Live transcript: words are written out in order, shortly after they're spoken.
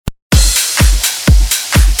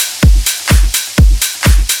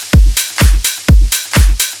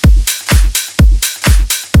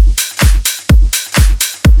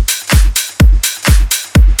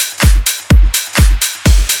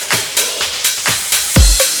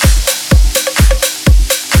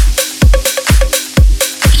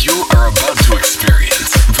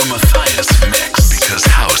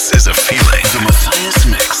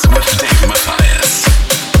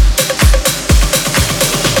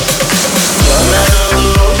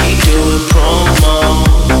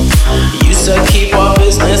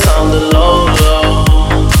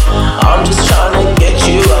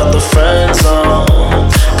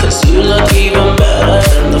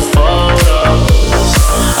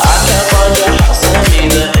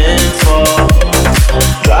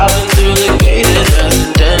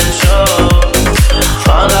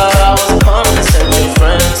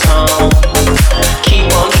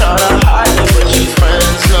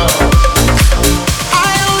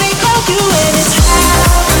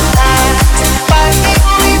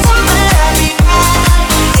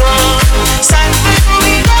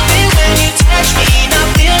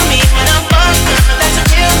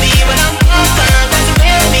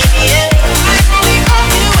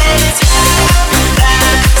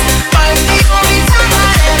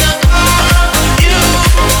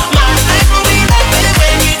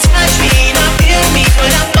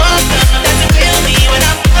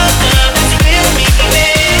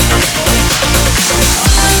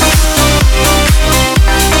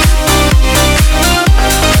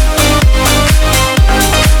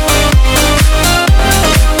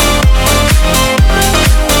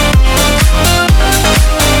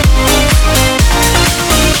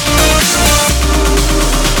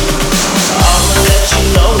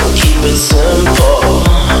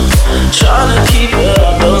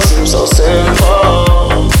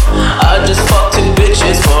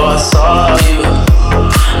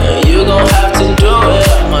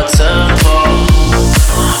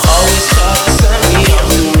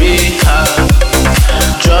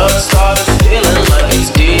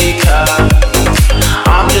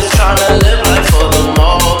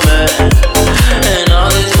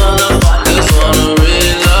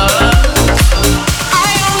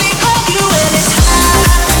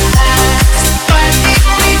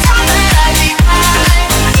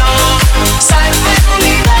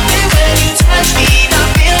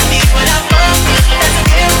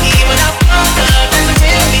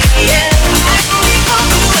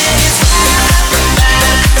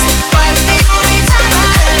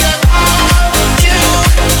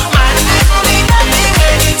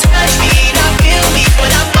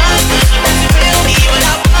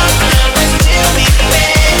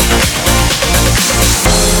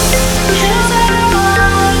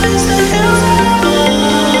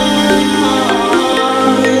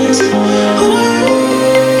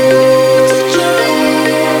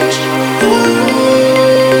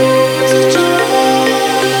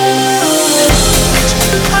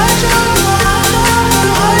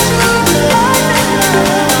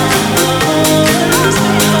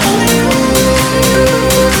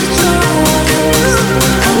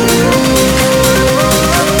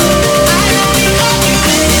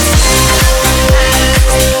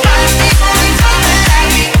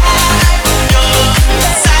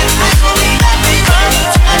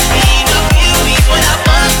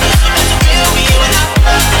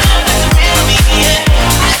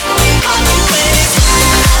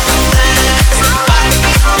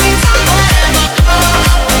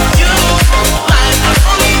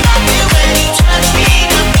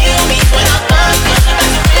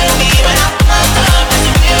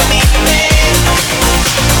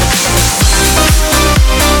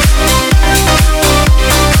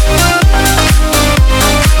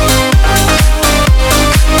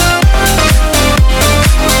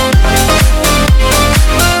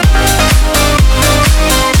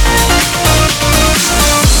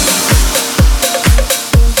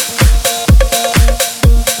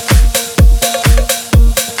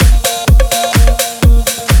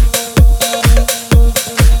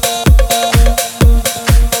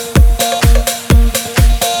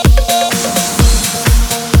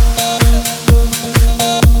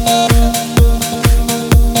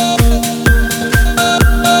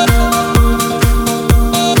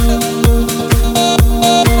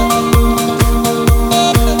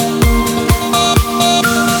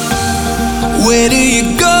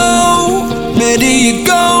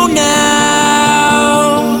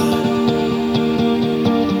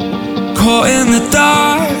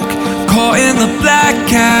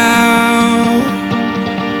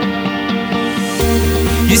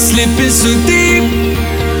Slipping so deep,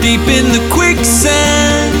 deep in the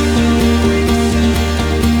quicksand.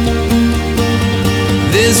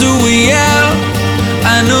 There's a way out,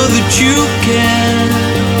 I know that you can.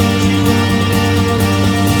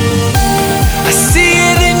 I see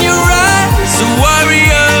it in your eyes, a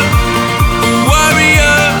warrior, a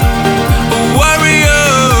warrior, a warrior.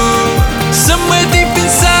 Somewhere deep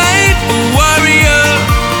inside, a warrior,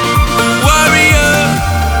 a warrior.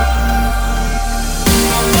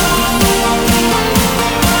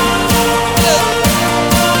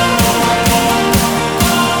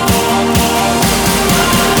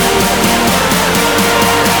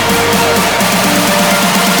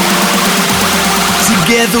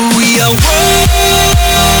 Together we are one.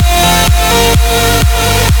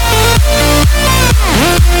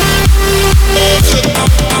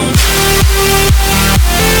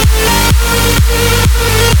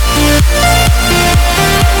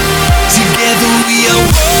 Together we are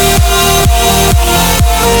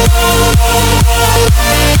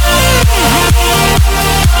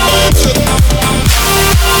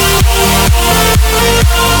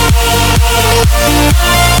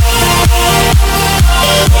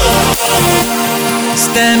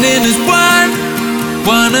standing as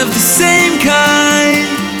one of the same kind.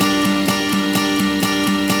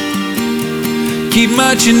 Keep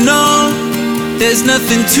marching on, there's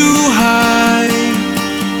nothing too high.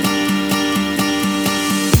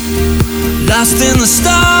 Lost in the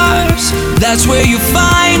stars, that's where you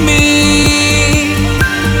find me.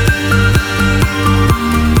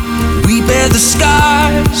 We bear the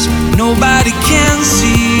scars nobody can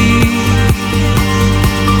see.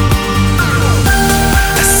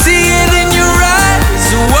 I see it in your eyes,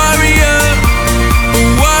 a warrior, a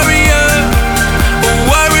warrior, a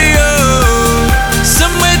warrior.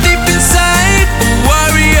 Somewhere deep inside, a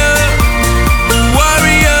warrior, a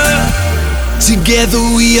warrior. Together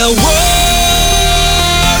we are warriors.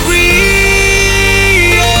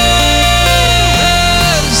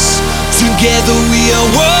 Together we are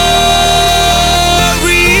warriors.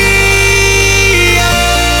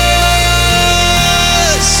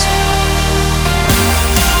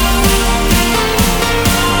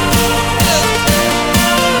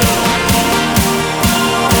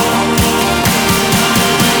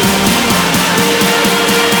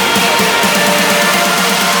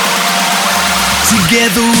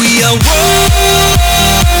 Together we are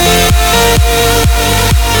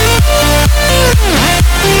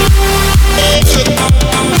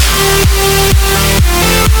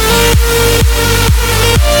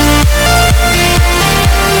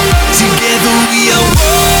together we are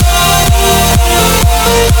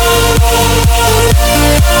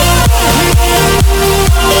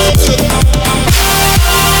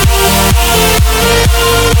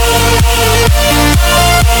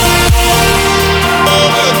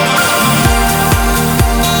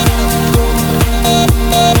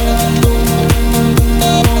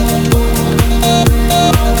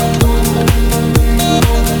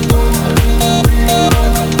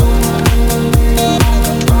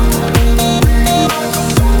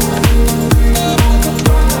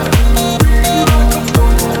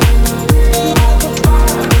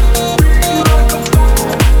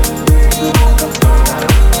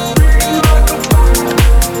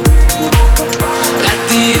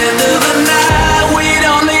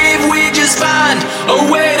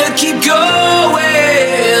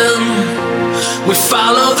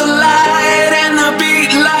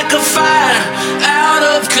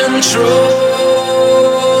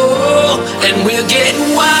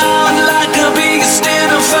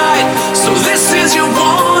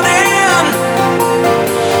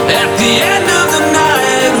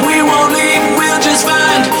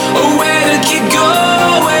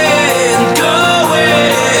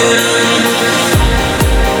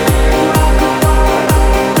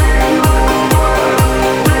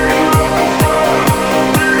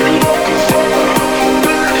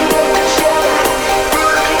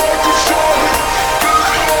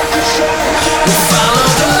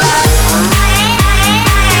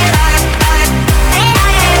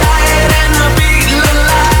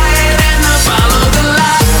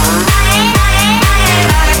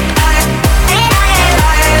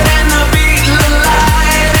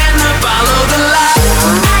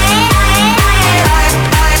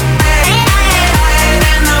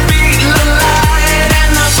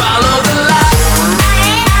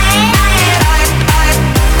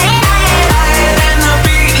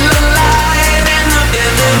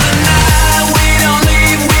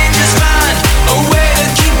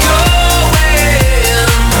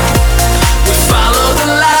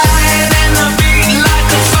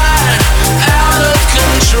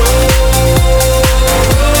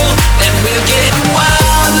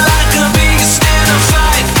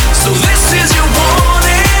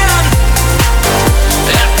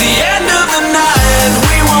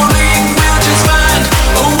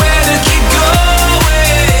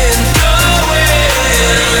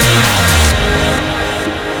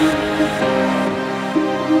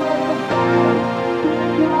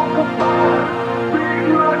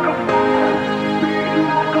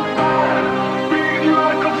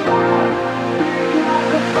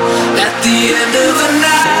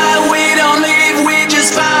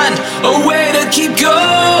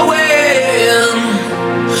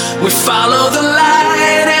We follow the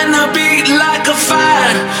light and the beat like a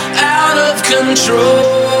fire out of control.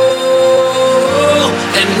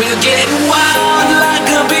 And we're getting wild like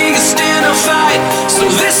a beast in a fight. So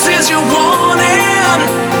this is your warning.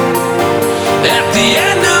 At the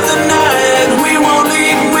end of the night, we won't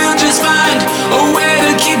leave, we'll just find a way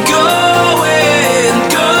to keep going,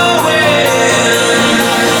 going.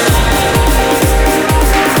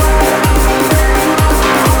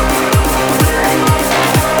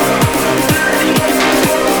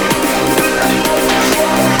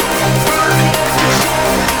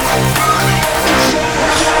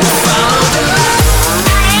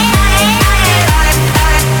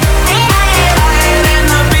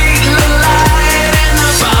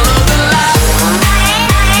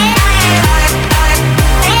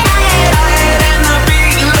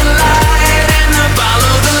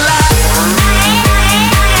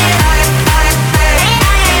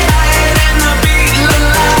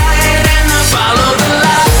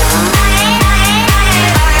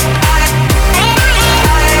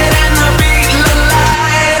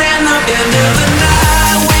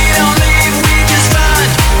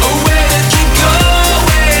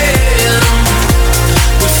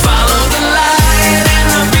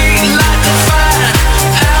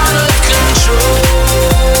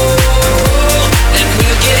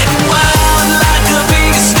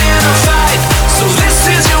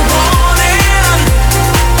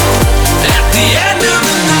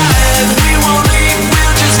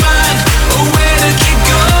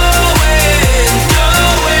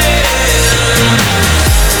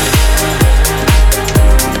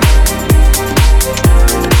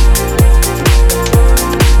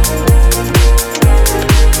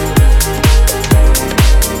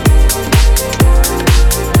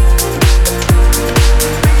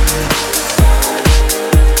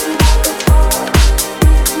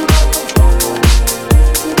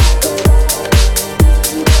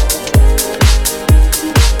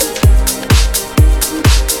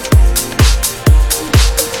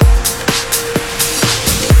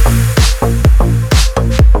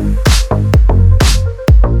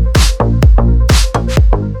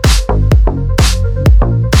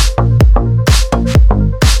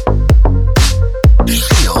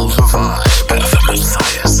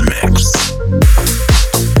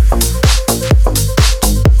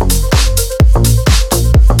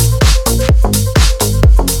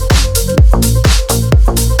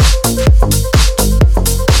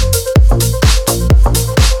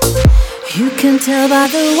 Tell by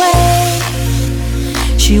the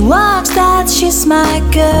way she walks that she's my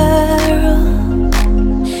girl.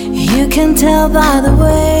 You can tell by the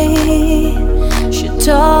way she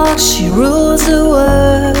talks, she rules the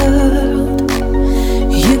world.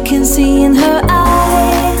 You can see in her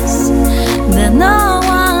eyes that no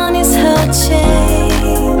one is her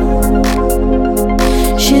chain.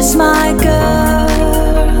 She's my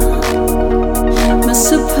girl, my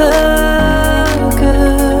super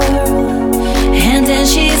girl. And then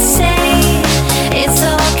she say, it's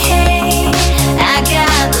okay, I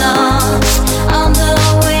got lost on the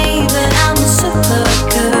way, but I'm a super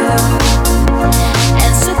girl,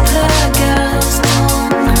 and super girls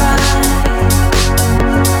don't cry.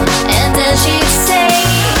 And then she say,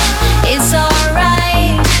 it's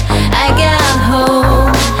alright, I got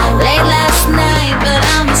home late last night, but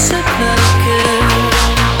I'm a super girl,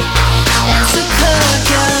 and super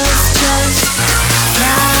girls just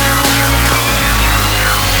fly.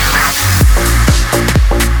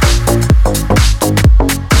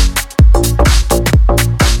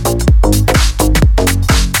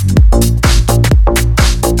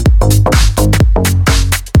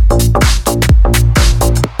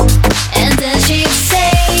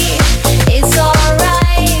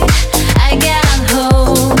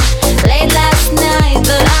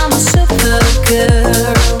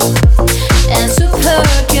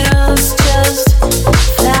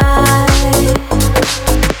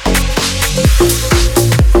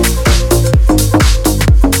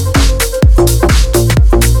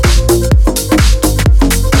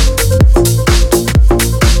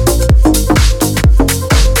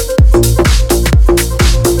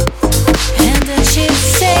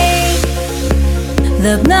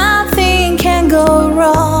 That nothing can go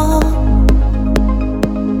wrong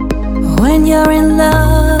when you're in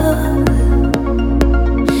love.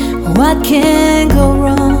 What can go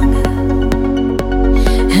wrong?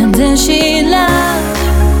 And then she loved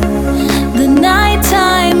the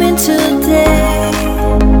nighttime into day,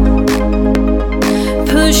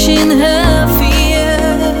 pushing her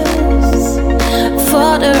fears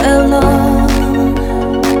further along.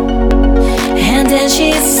 And then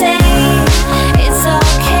she said, it's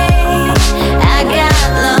okay, I got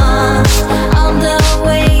love.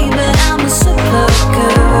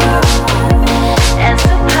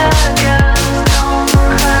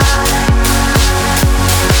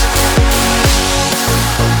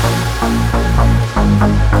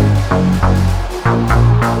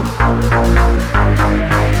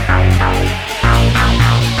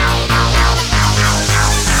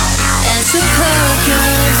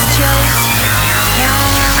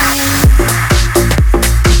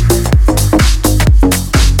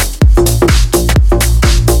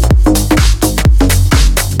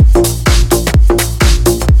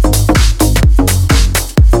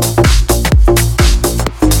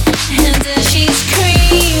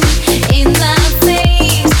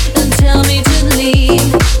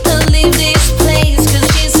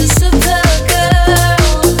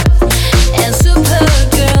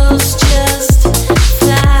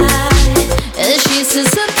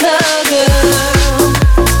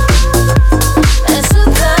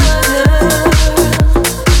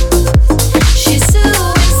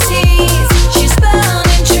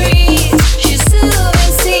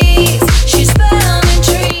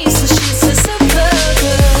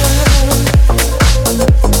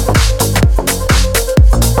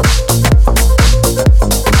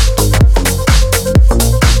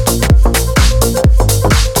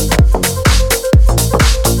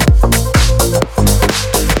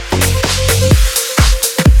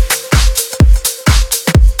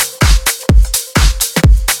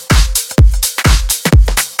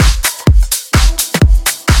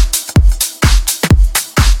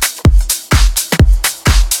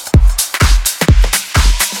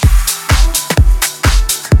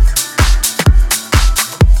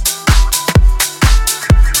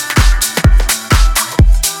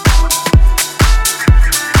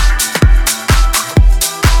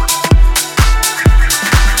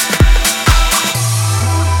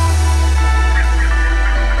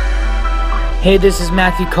 Hey, this is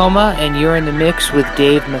Matthew Coma, and you're in the mix with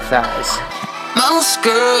Dave Mathias. Most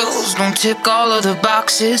girls don't tick all of the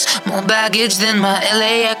boxes. More baggage than my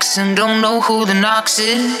LAX and don't know who the Knox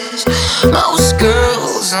is. Most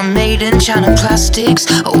girls are made in China plastics.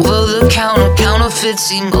 Over-the-counter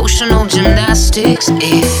counterfeits, emotional gymnastics.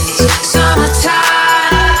 It's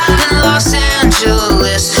summertime in Los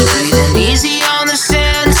Angeles. Breathing easy on the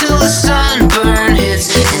sand till the sunburn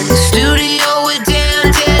hits. In the studio with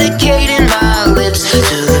Dan, dedicating my lips to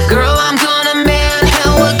the girl I'm gonna marry.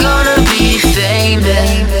 Hell, we're gonna be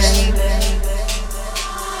famous.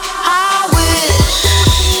 I wish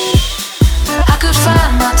I could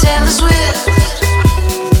find my Taylor Swift.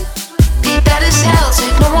 Be bad as hell,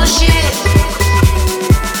 take no more shit.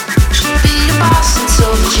 She'd be the boss and so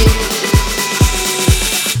legit.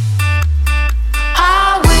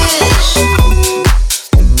 I wish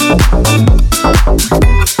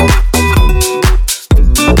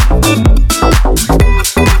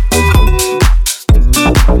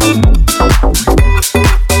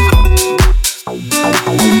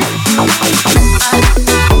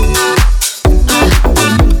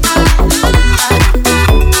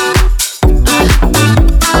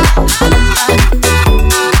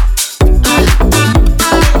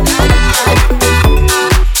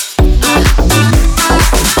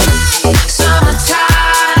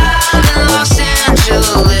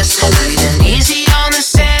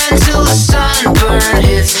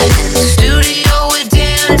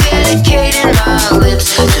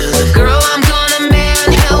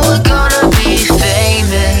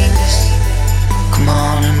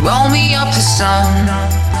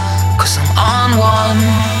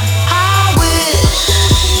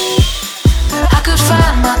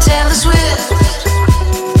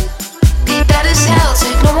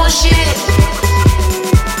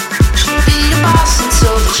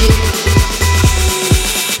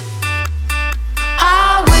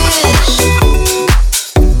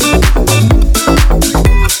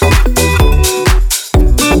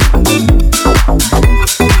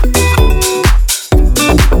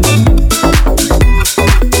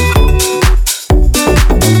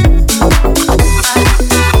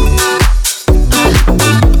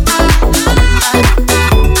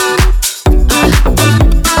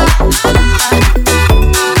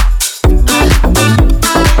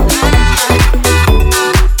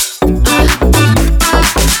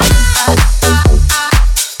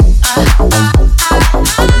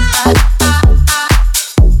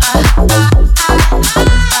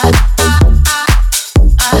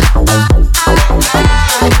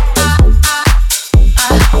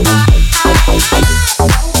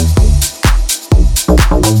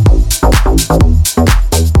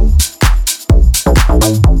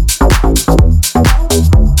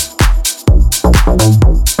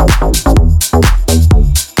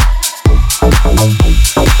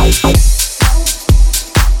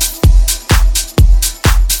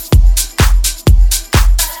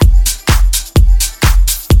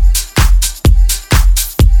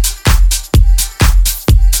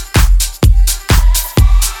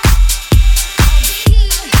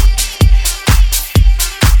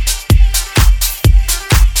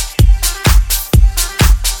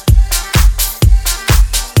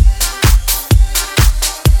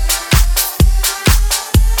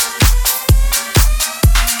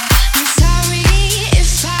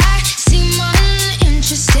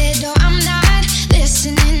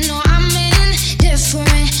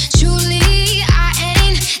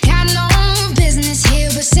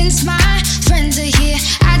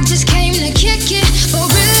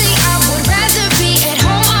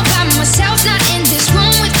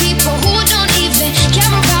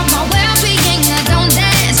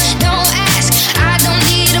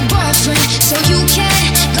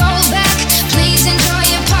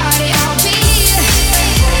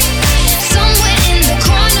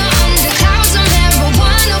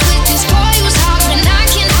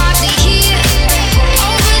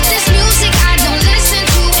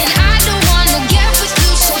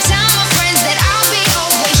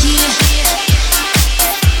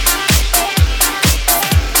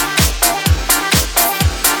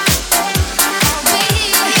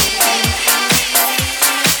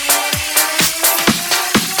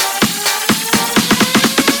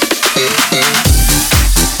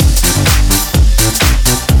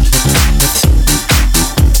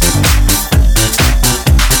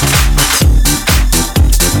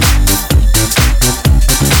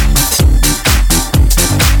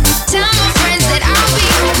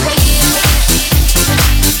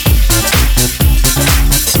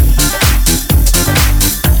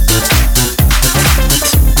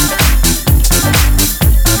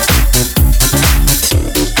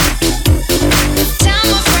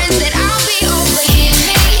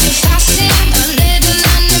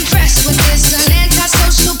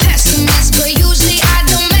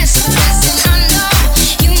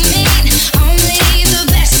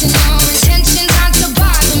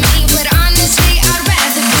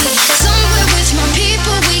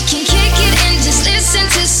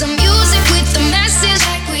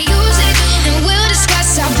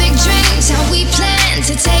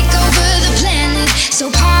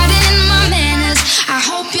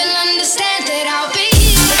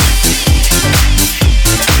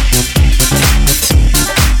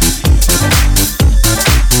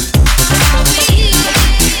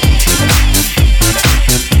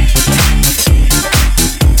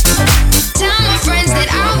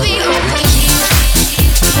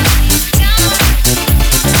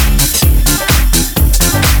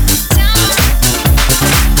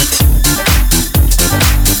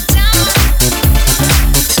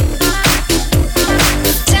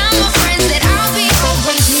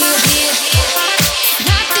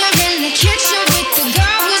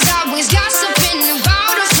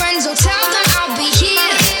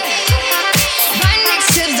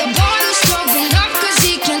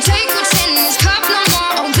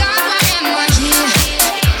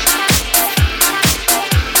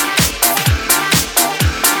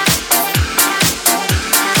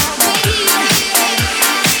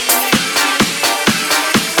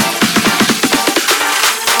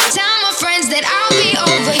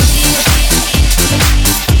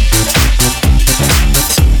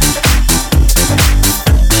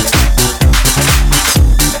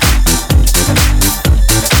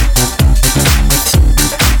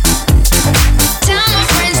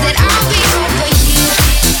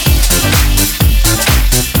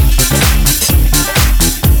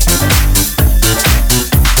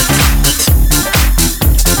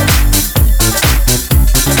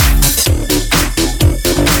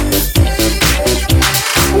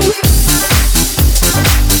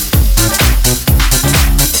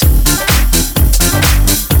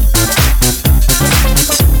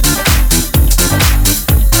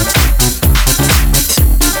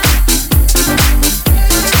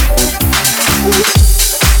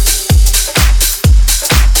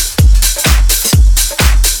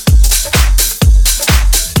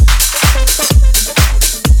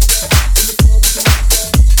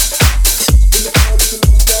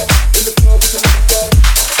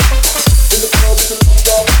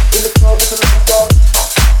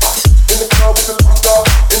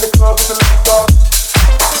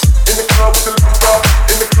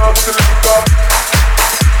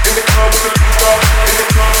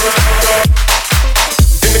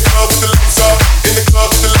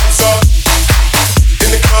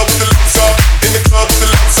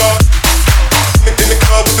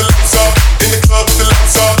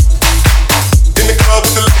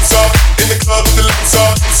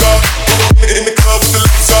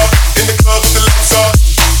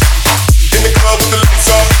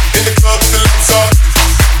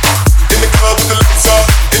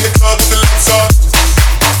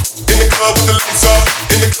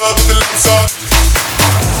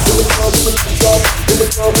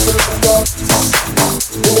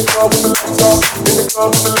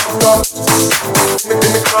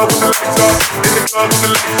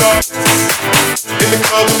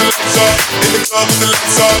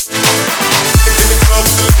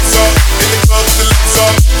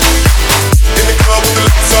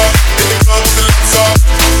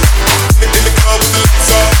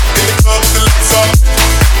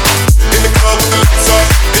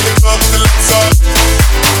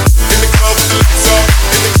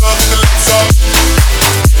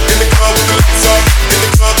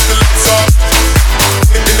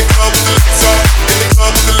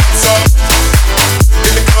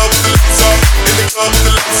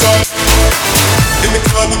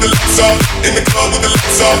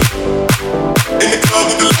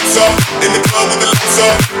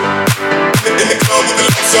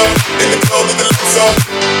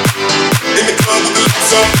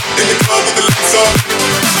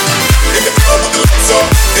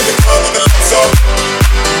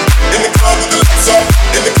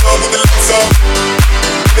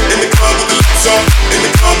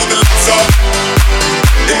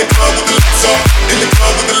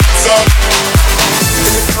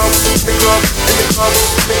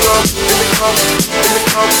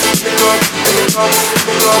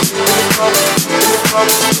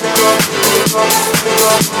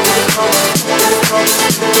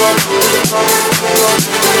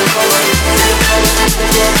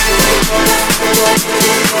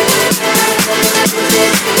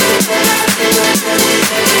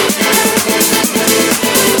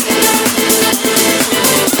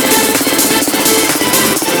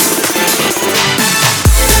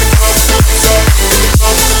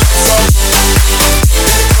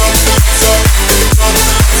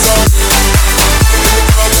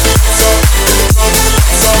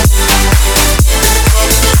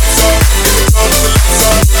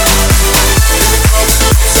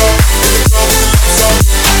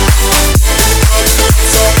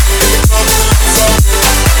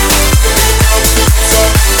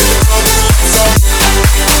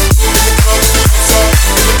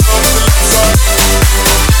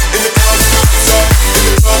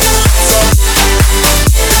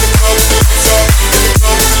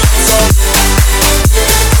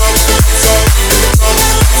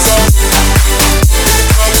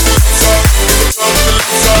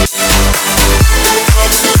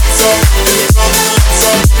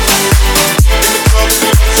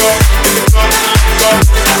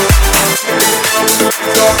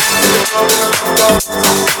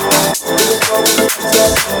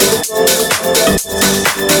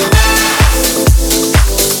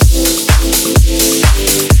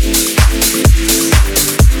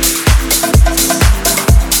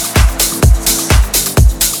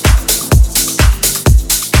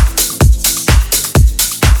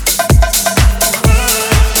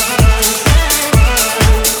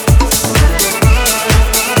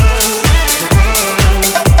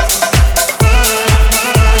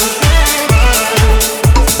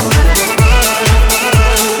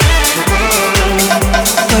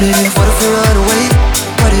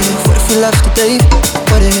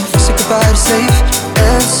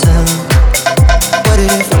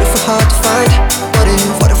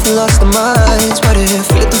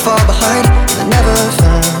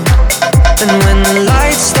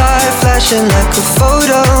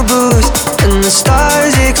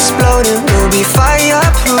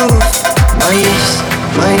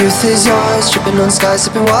Skies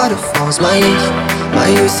sipping waterfalls. My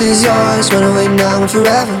youth is yours. Run away now and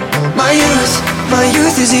forever. My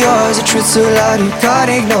youth is yours. The truth so loud you can't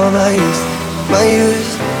ignore. My youth, my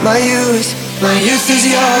youth, my youth, my youth is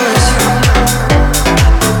yours.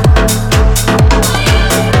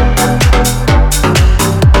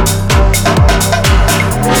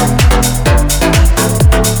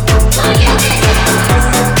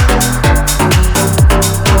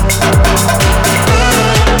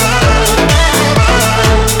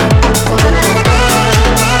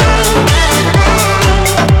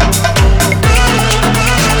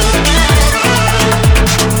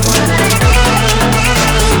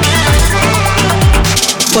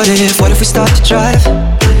 What if we start to drive?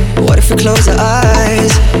 What if we close our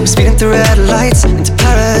eyes? We're speeding through red lights into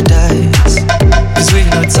paradise. Cause we've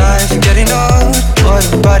no time for getting old. What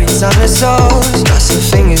a body, time and souls. Cross our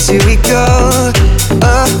fingers, here we go.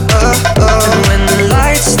 And when the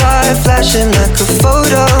lights start flashing like a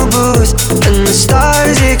photo booth and the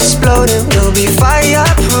stars exploding, we'll be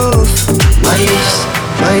fireproof.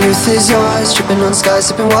 My youth is yours. Tripping on skies,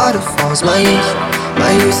 sipping waterfalls. My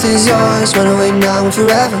youth is yours. Run away now and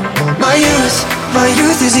forever. My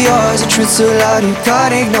youth is yours. The truth so loud you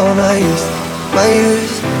can't ignore. My youth,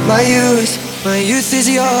 my youth, my youth is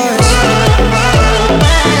yours.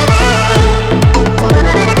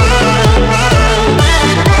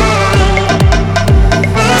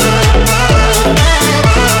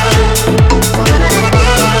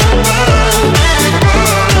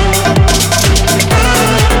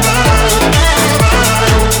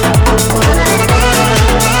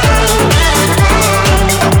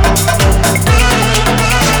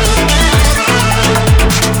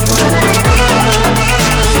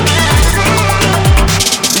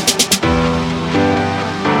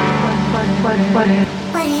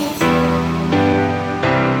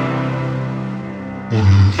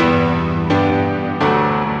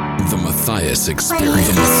 The Matthias Experience.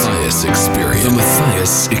 The Matthias Experience. The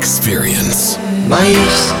Matthias Experience. My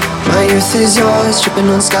youth is yours, tripping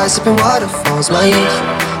on skies, sipping waterfalls. My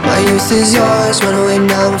youth is yours, run away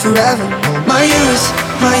now and forever. My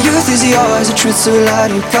youth is yours, a truth so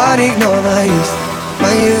loud you can't ignore. My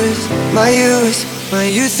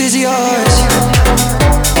youth is yours.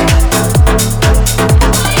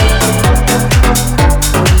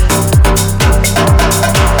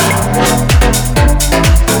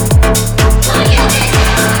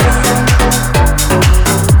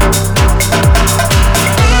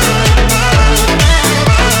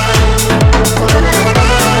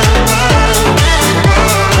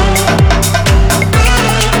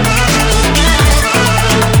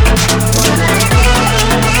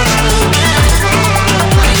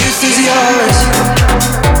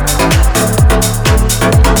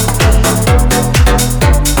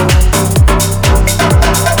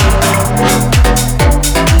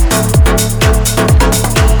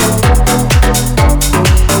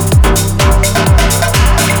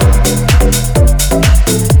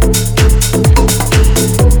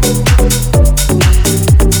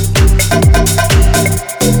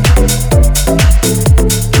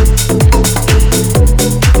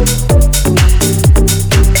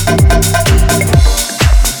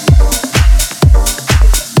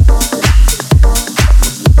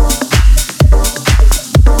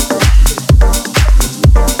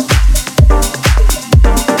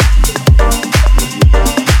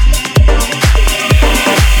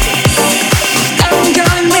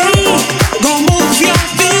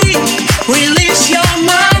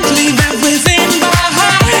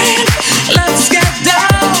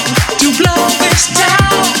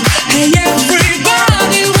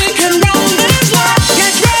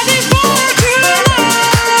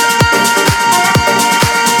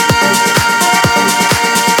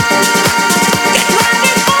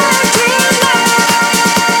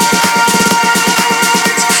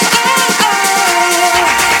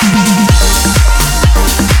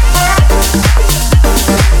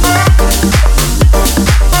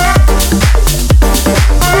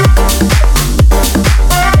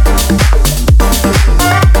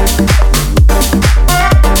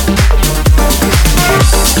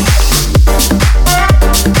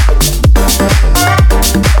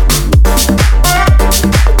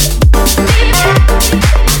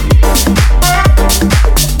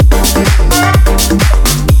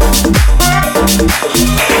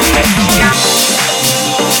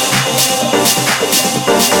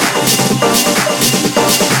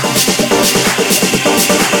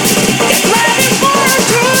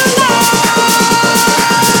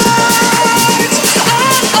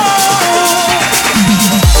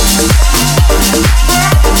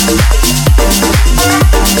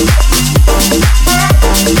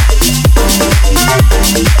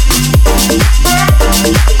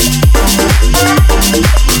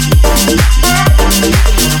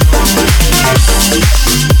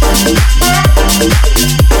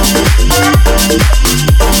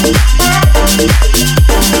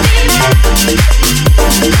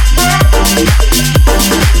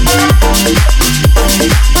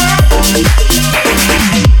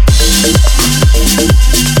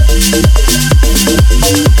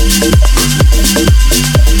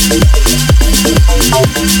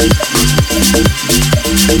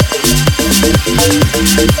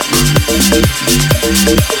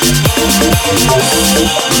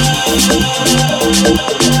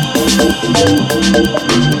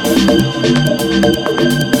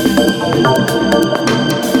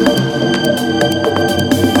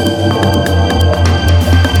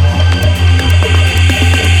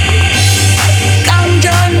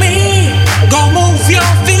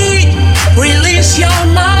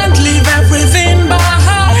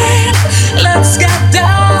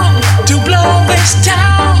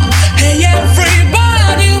 Hey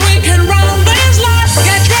everybody, we can run this life.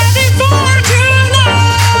 Get ready for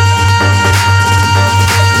tonight.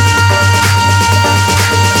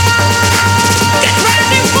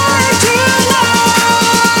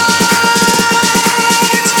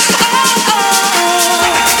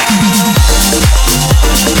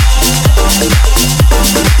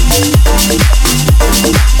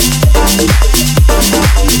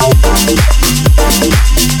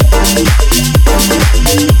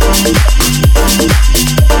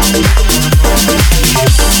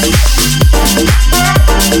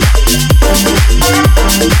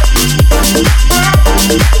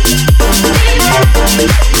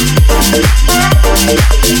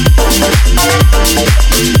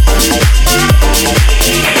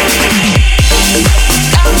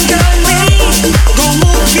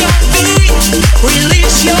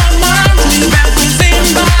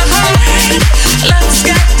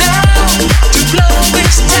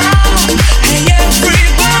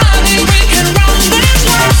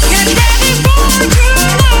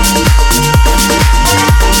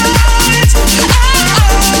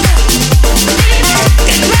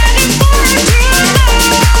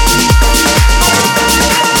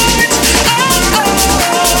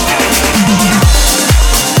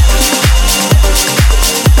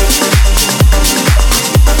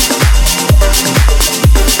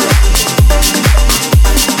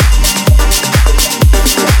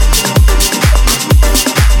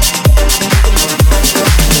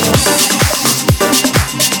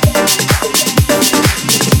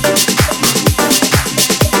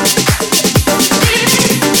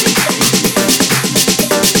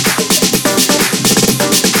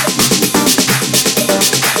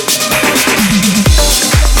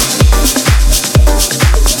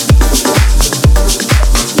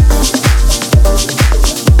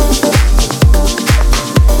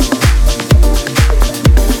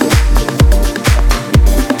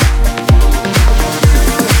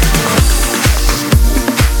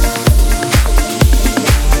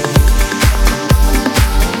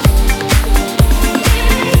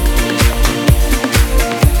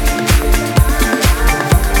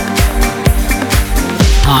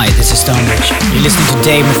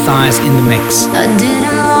 Dave Mathias in the mix. I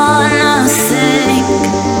didn't wanna think,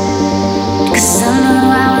 'cause I knew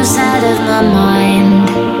I was out of my mind.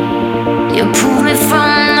 You pulled me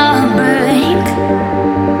from the brink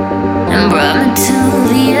and brought me to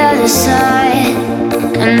the other side.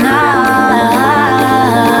 And I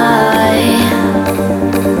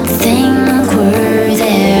think we're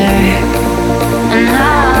there. And I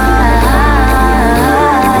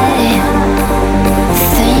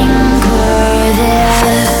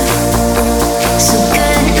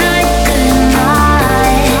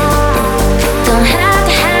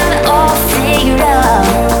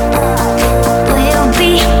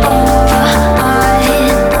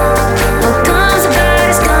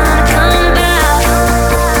come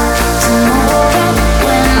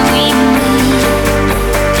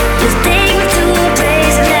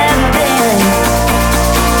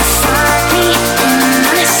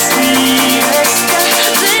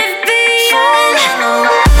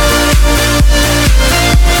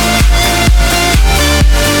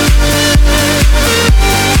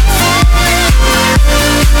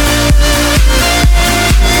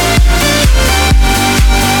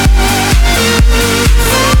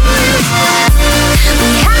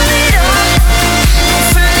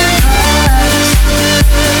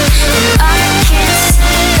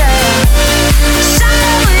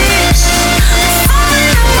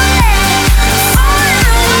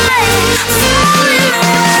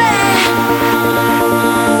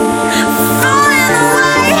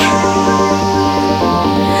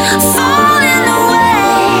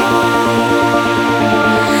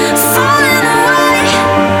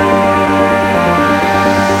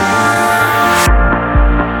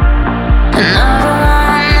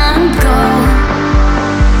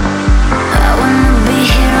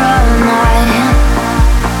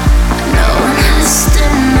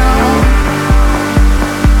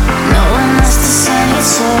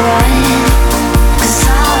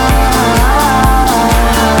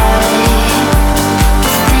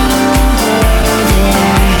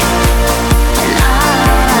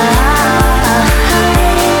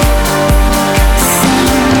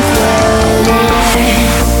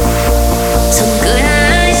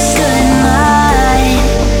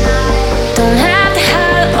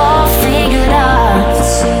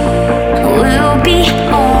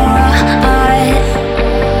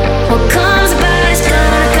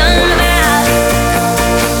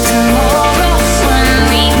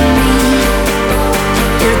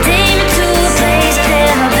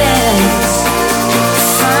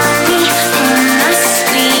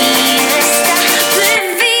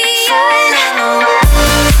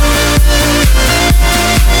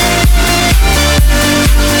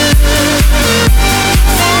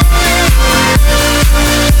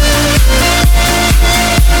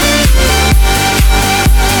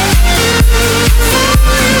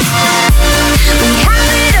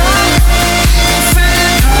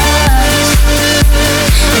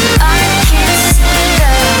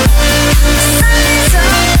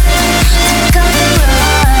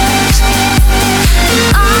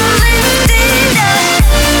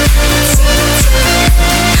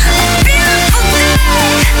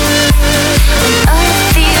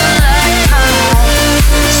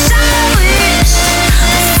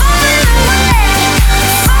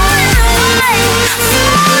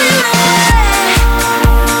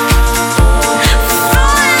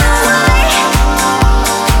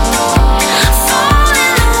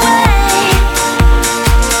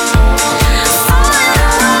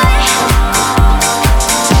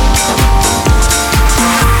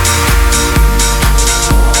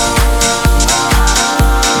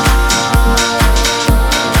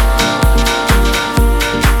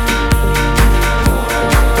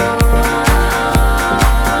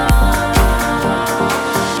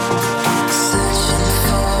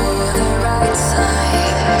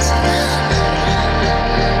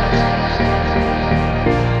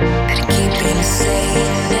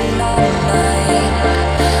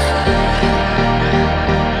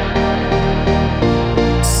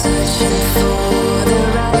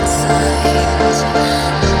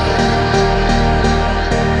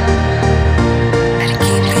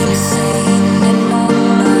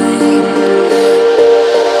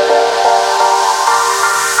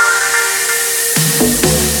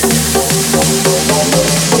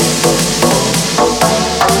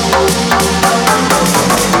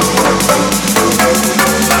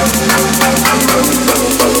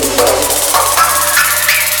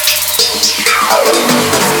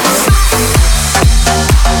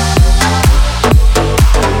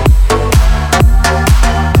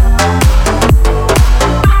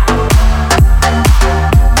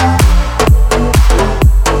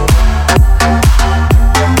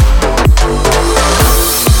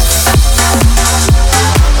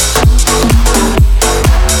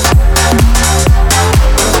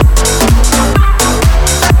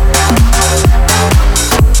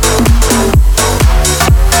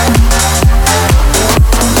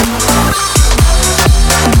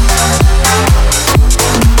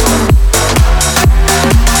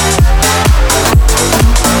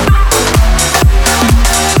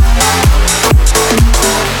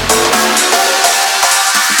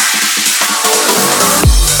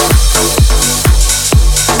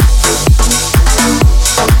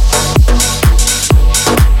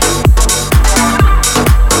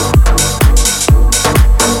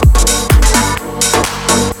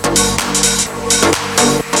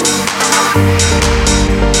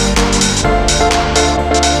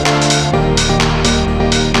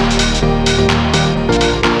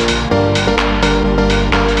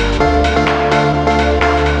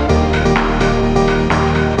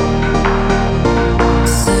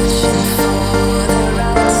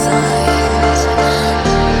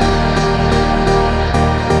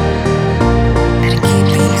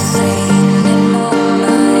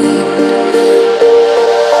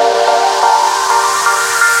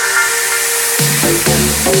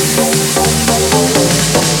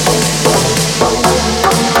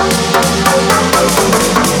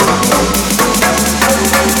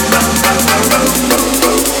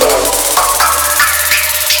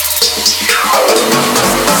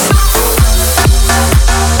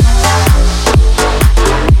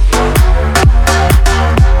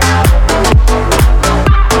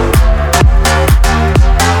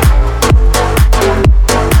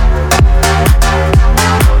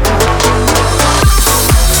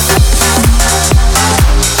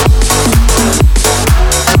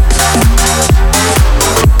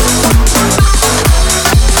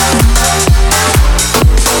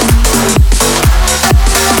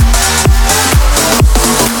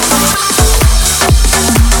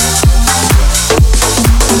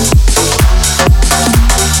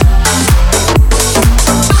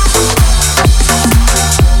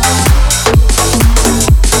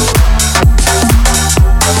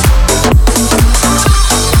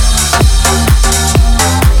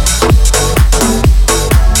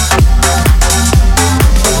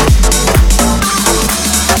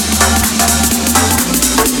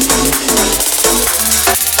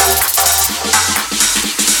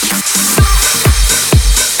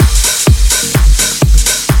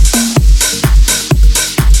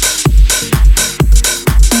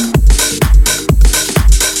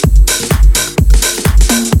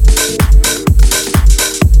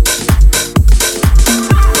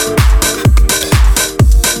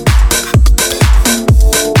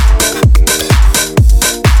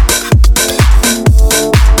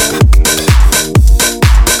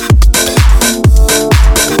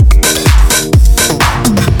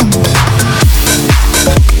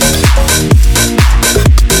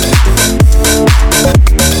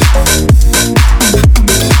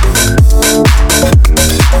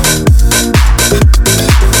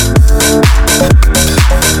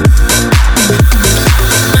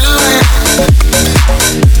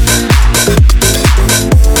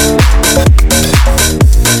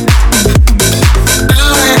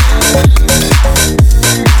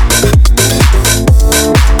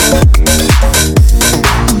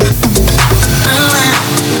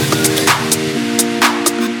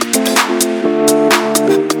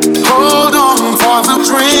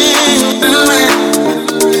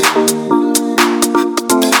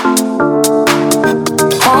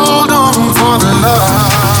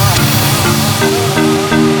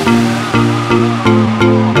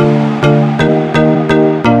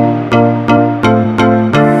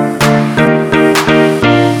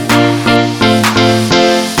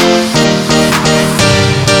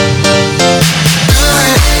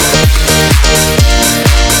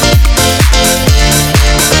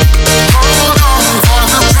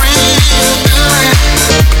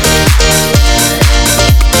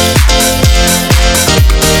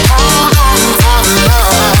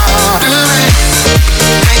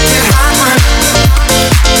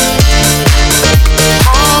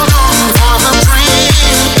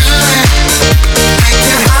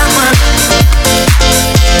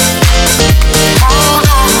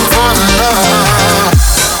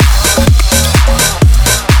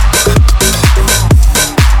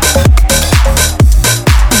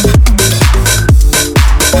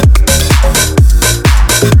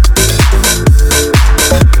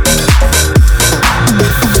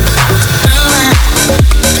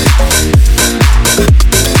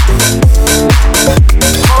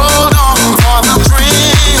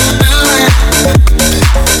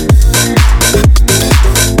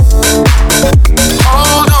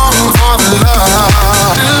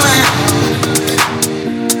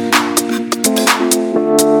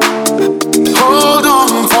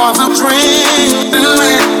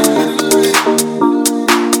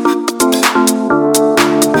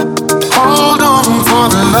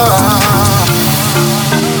Hold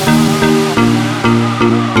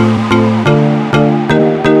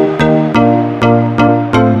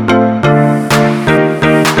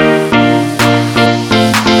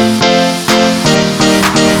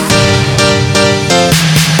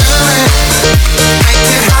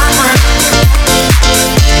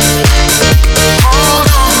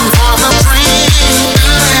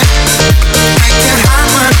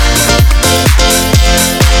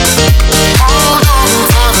on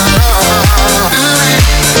for the love.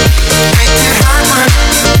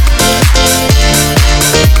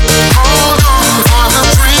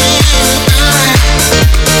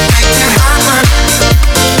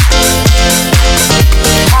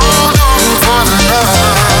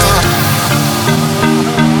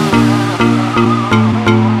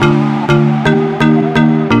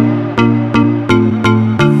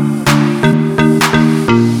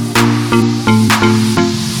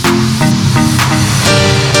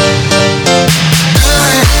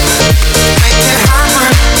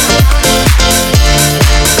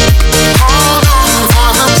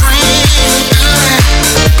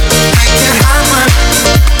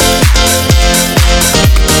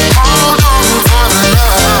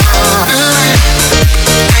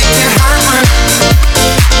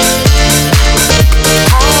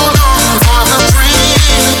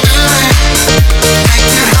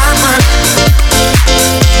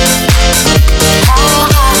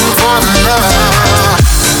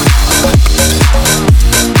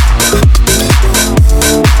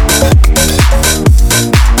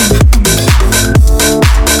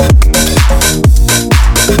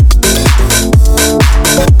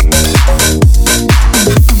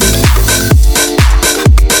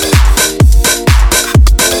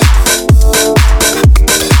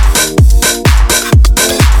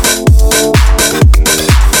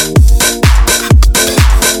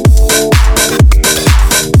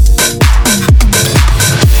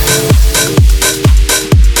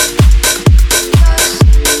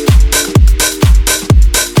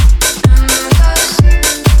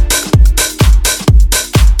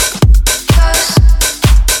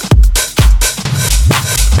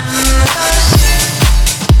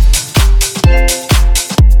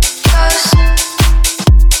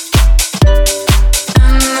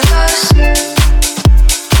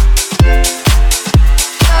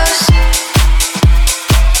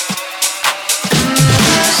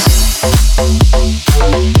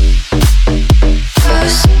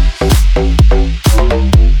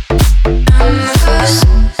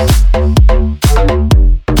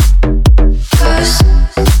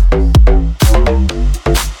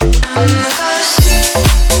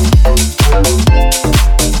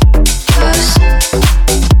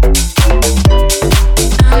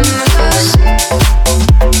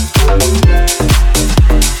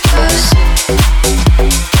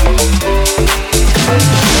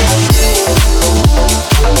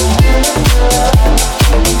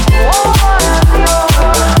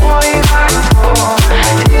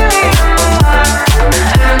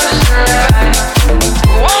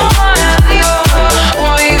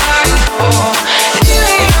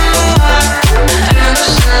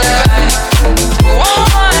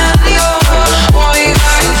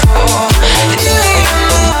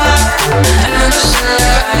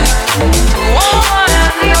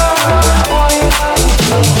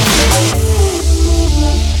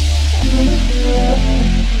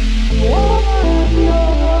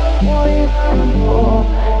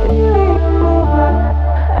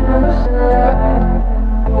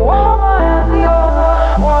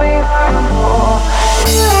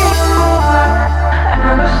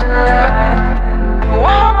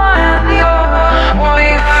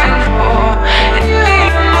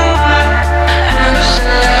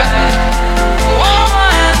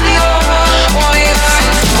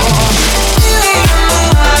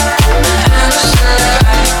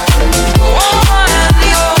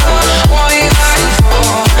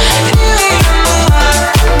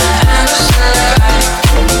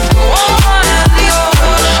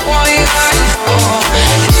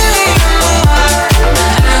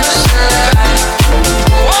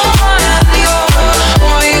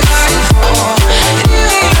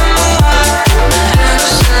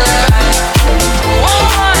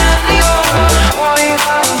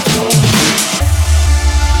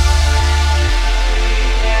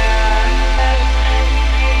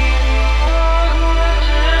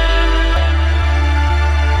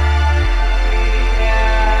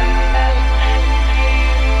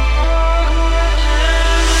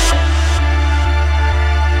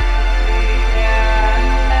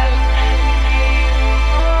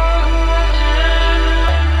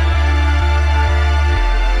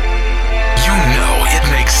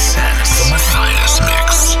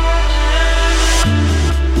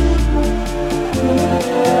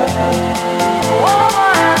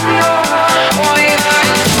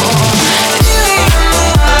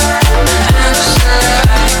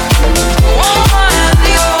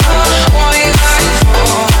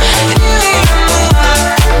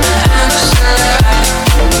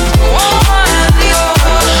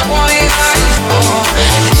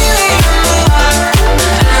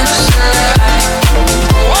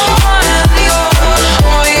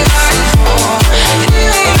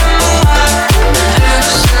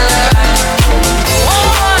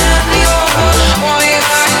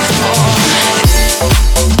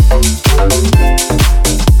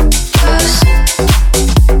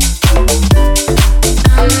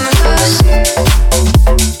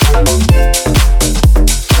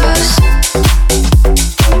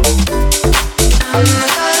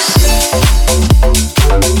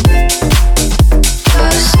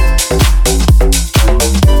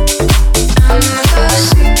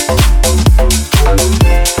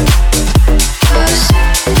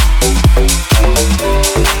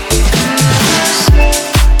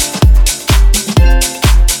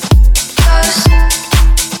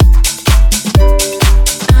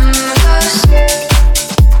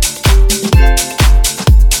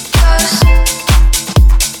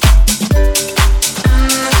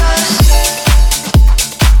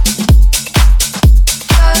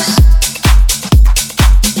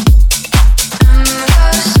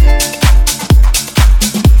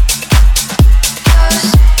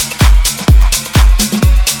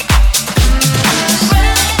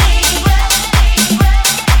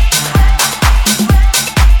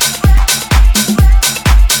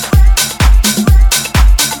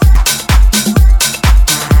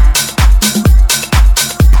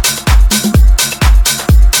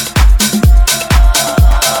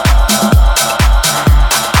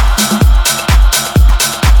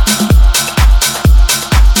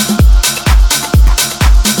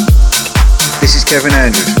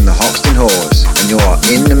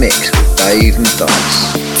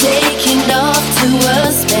 starts. Taking off to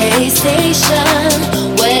a space station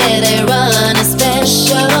where they run a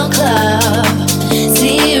special club.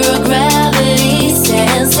 Zero gravity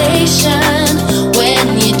sensation.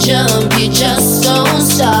 When you jump, you just don't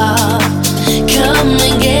stop. Come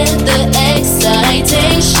and get the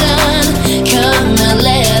excitation. Come and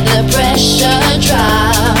let the pressure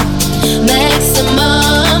drop.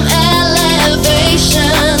 Maximum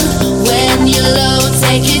elevation. When you're low,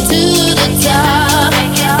 take it to the top.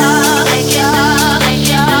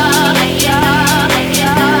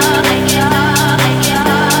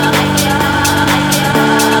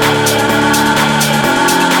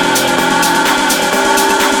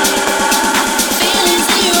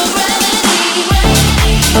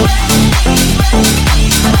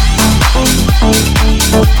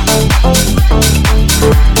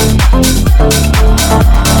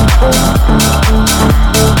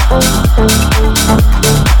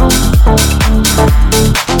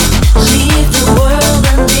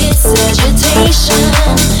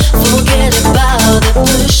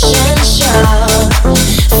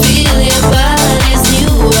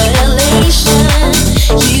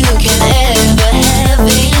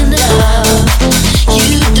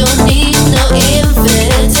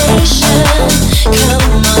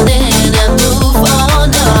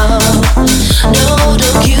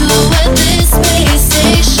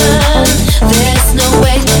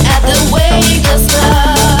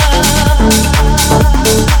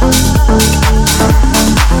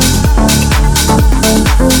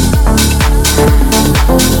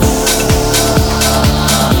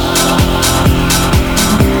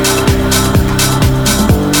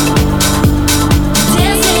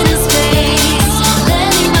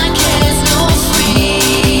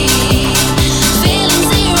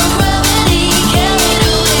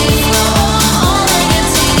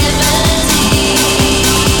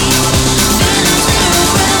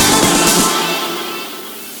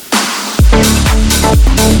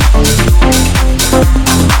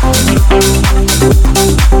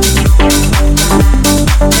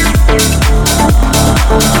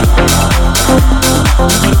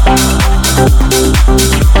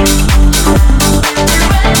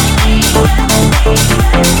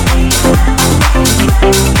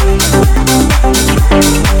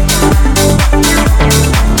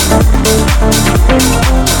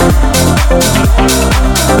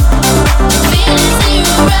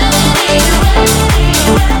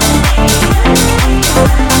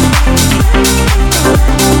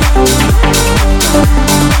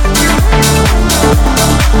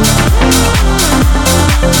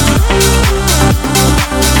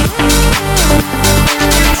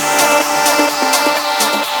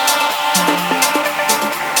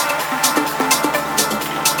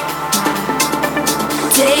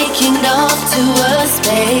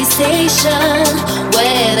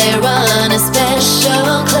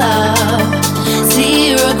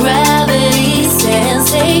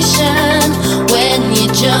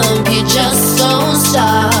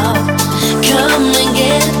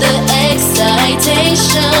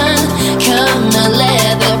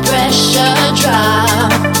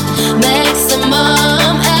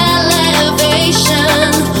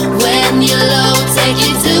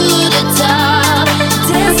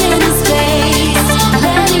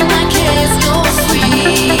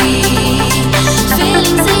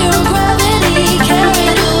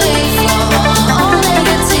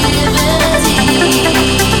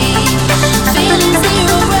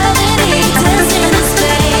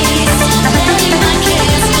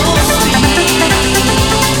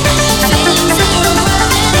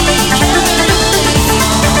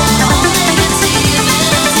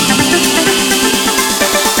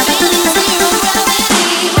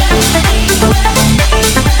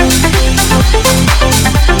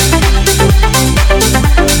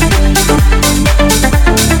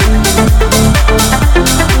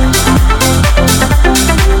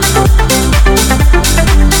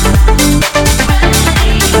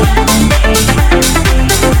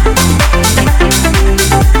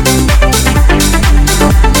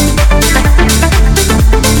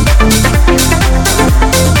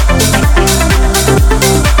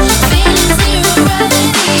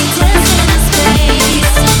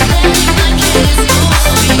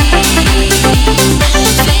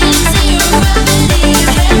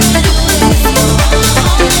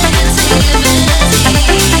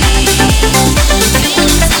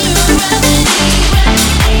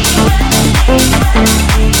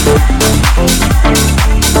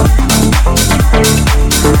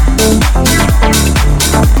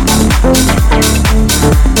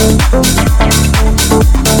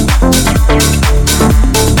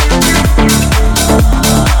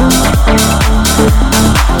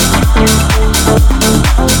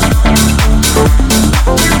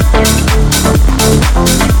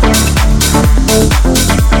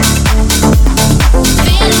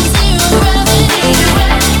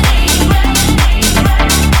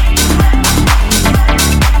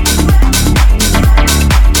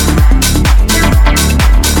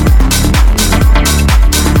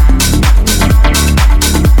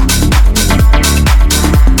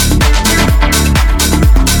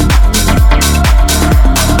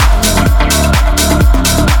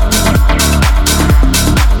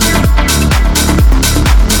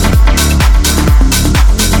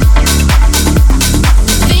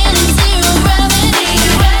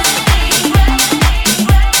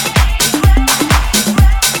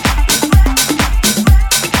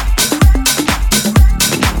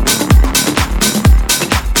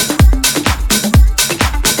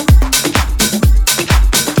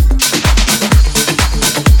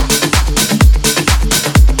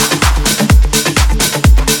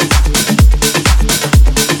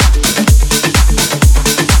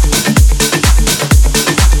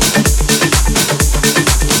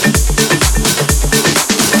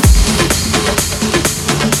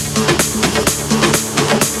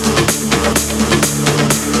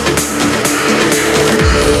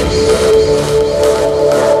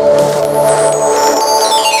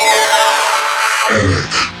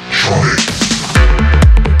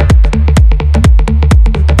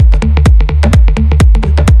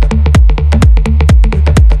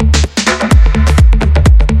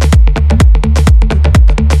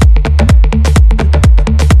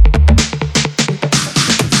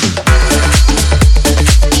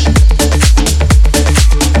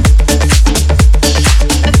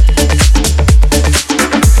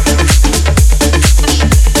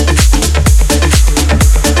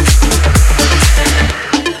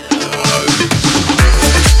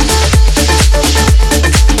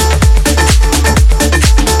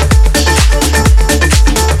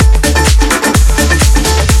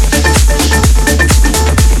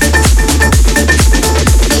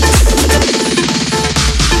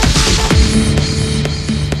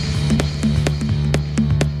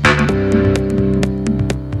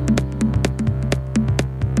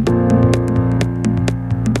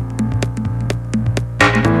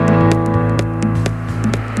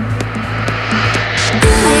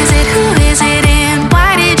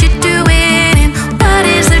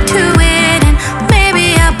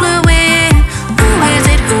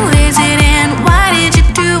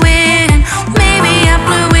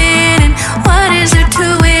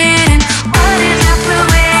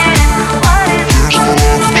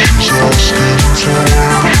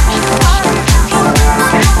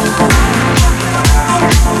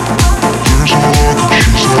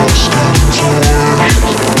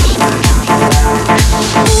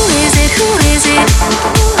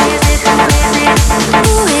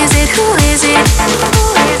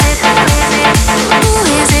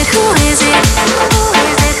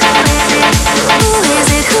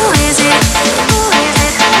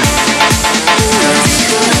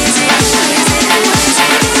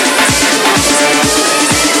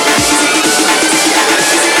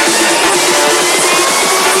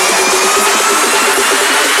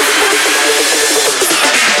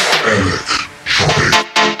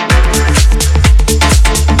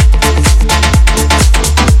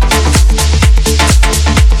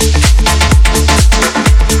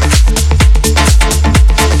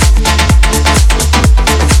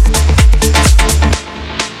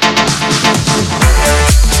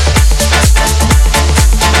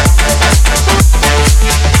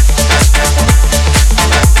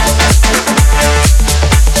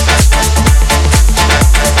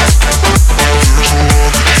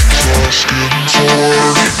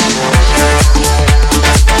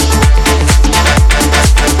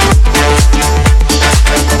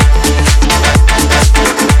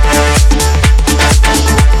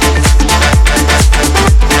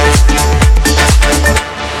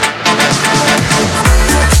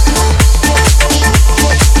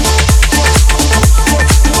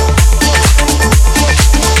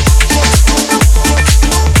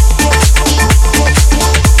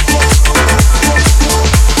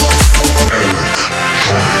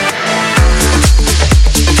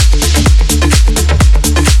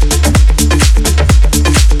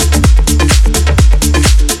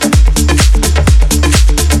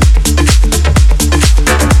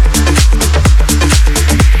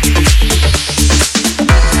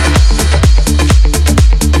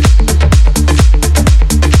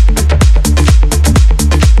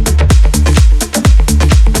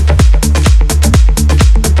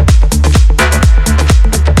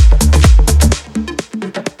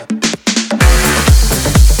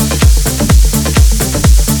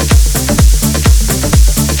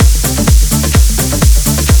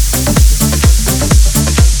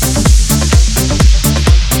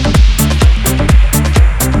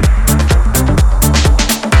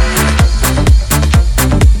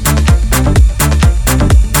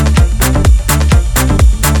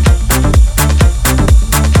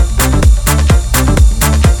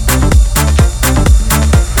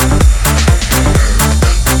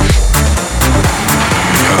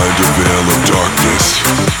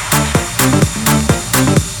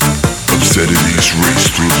 Memories race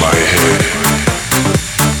through my head.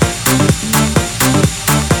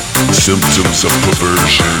 Symptoms of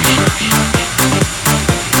perversion.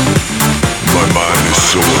 My mind is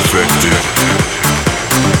so affected.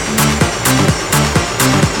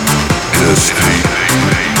 In a state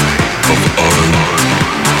of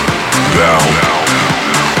unbound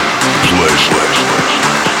pleasure.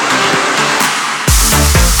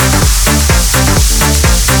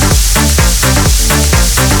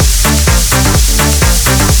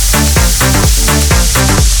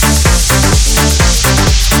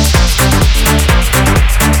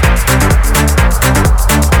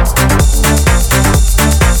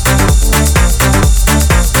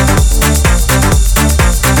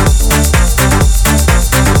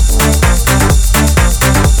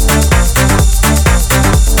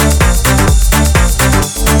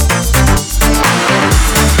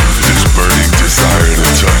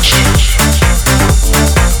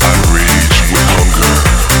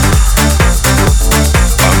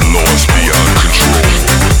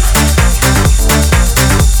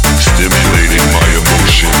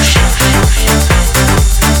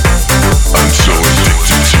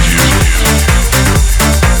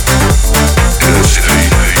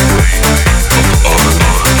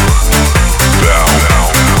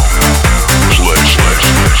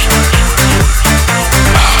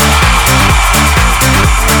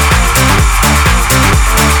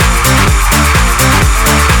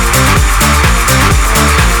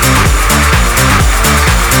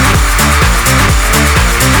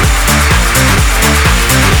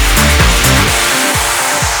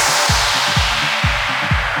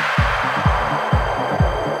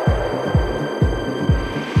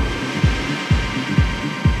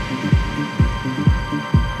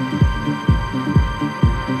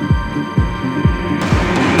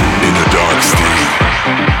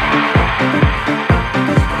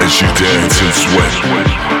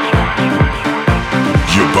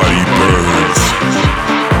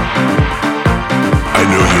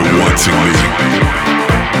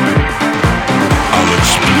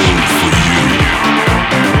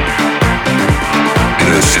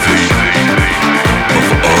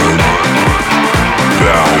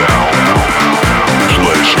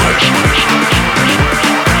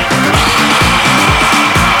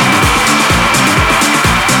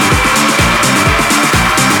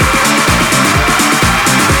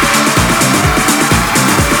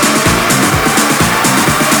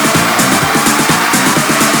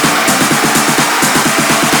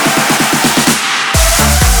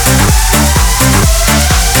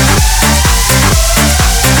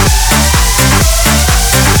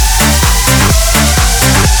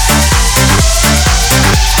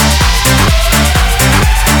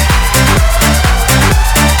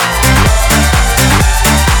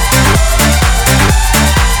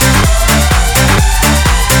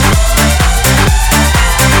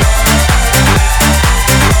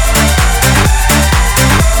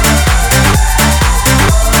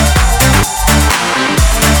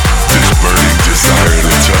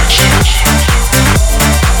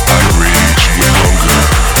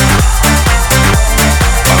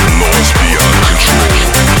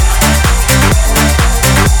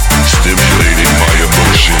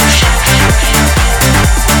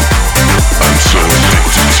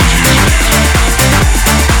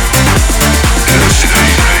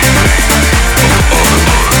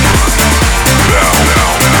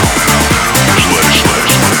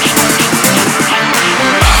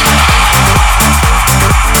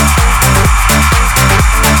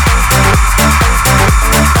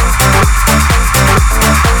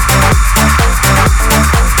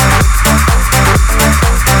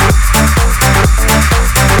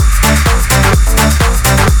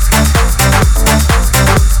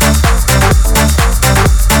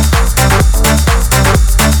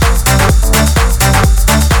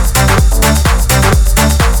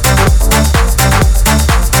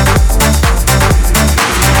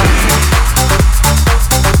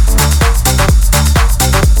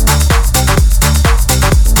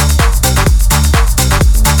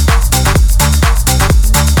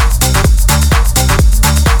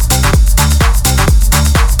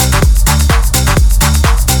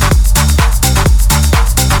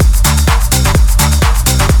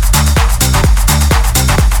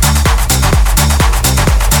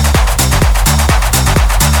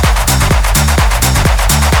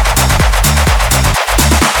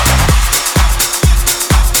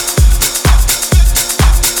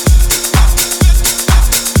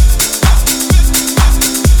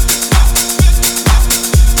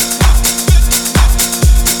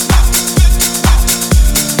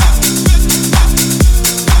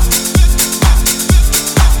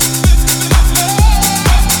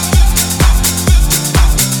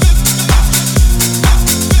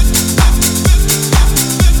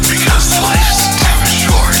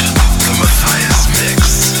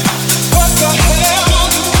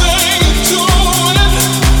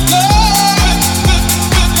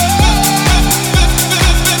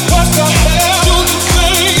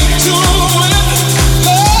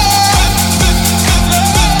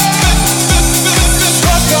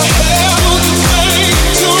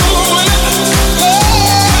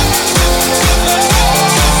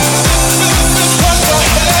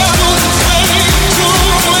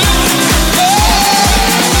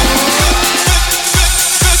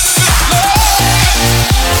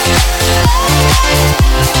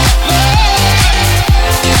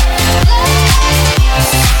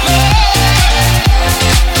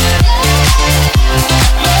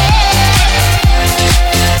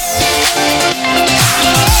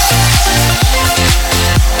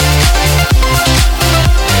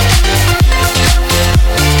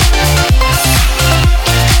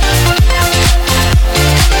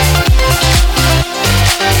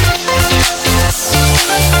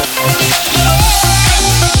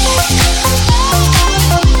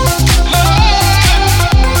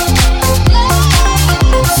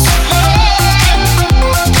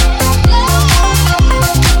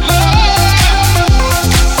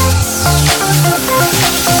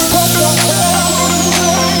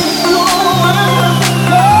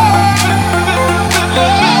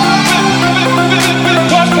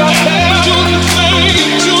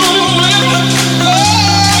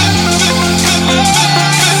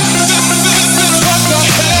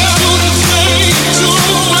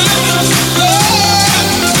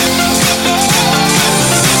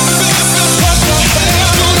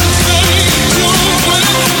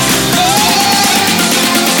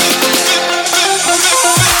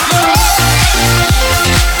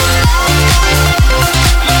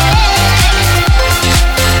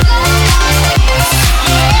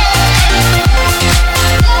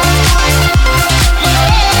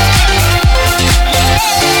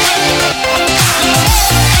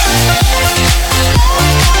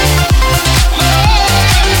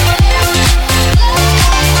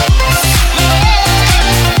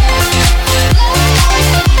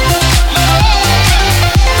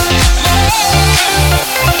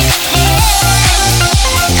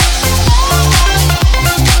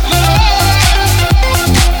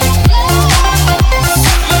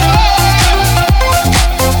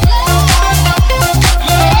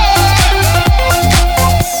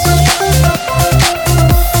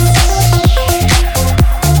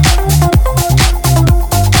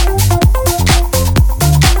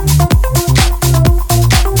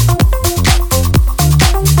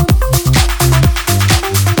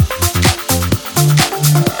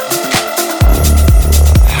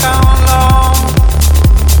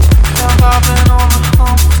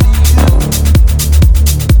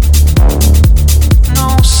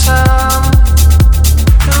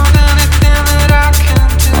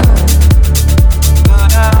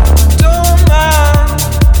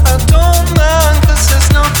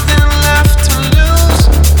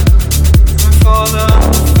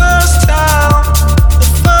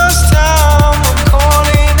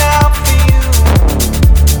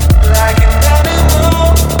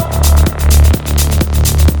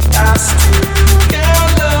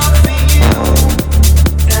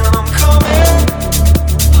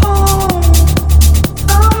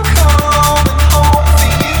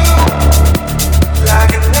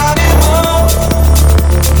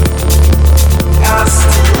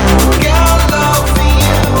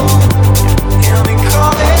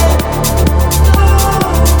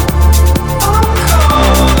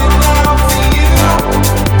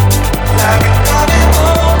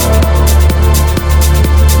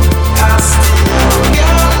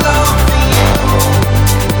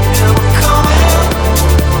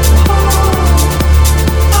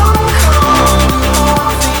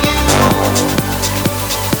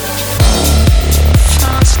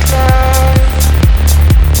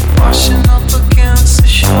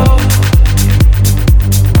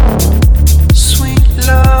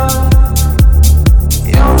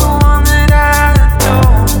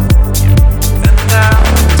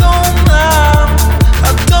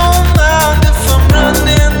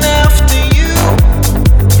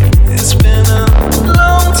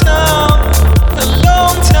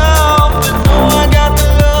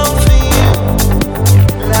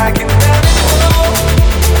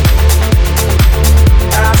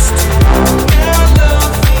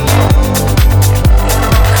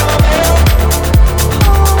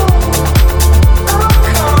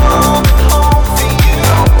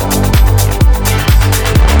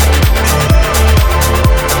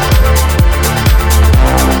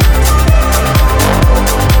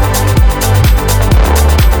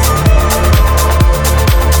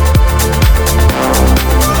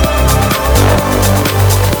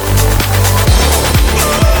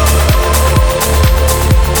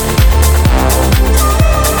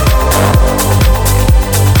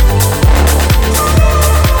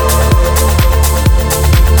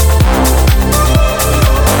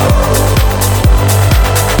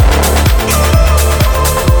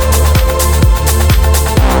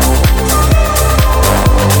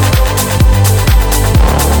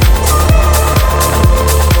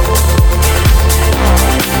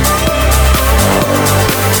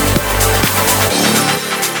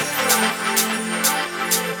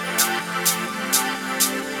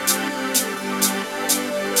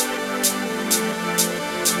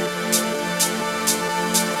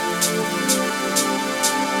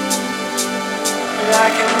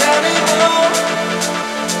 like an animal.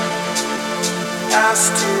 I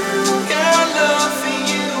still got love for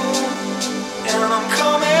you, and I'm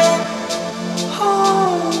coming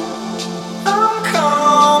home. I'm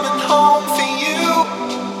coming home for you,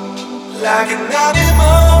 like an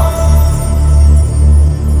animal.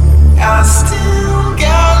 I still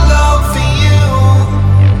got love for you,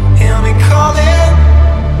 hear me calling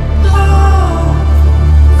love.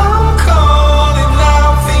 I'm calling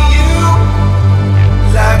out for you,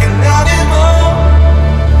 like an animal.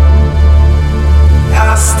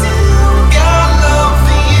 I still got love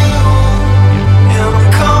for you, and I'm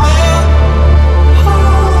coming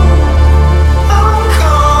home. I'm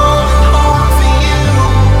coming home for you.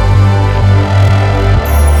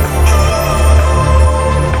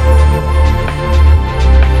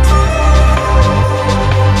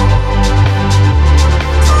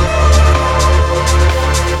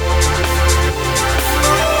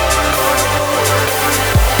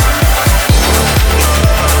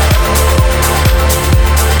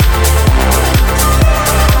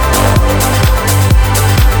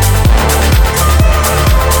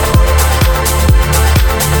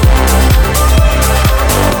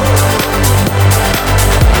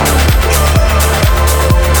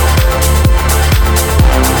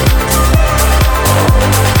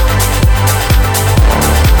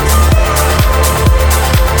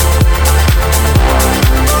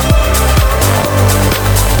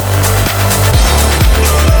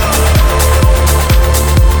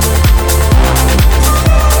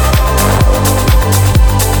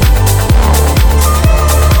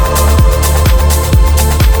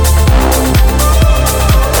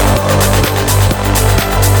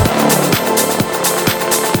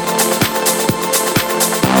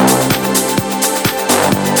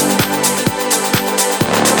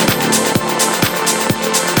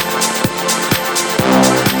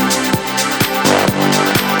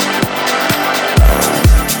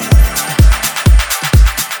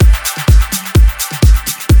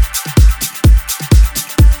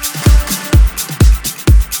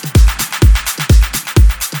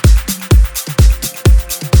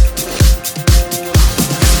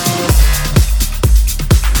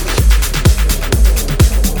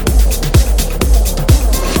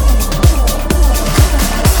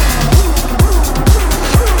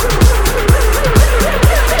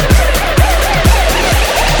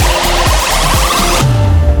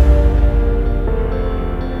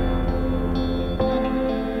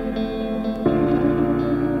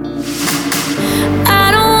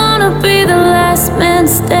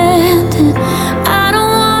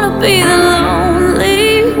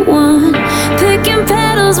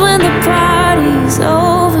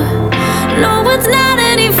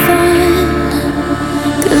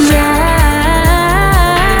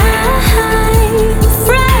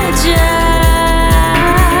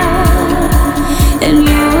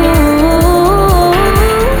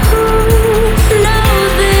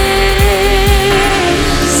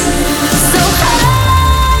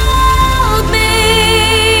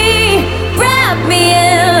 me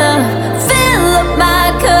in love, fill up my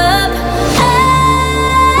cup,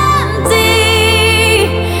 empty.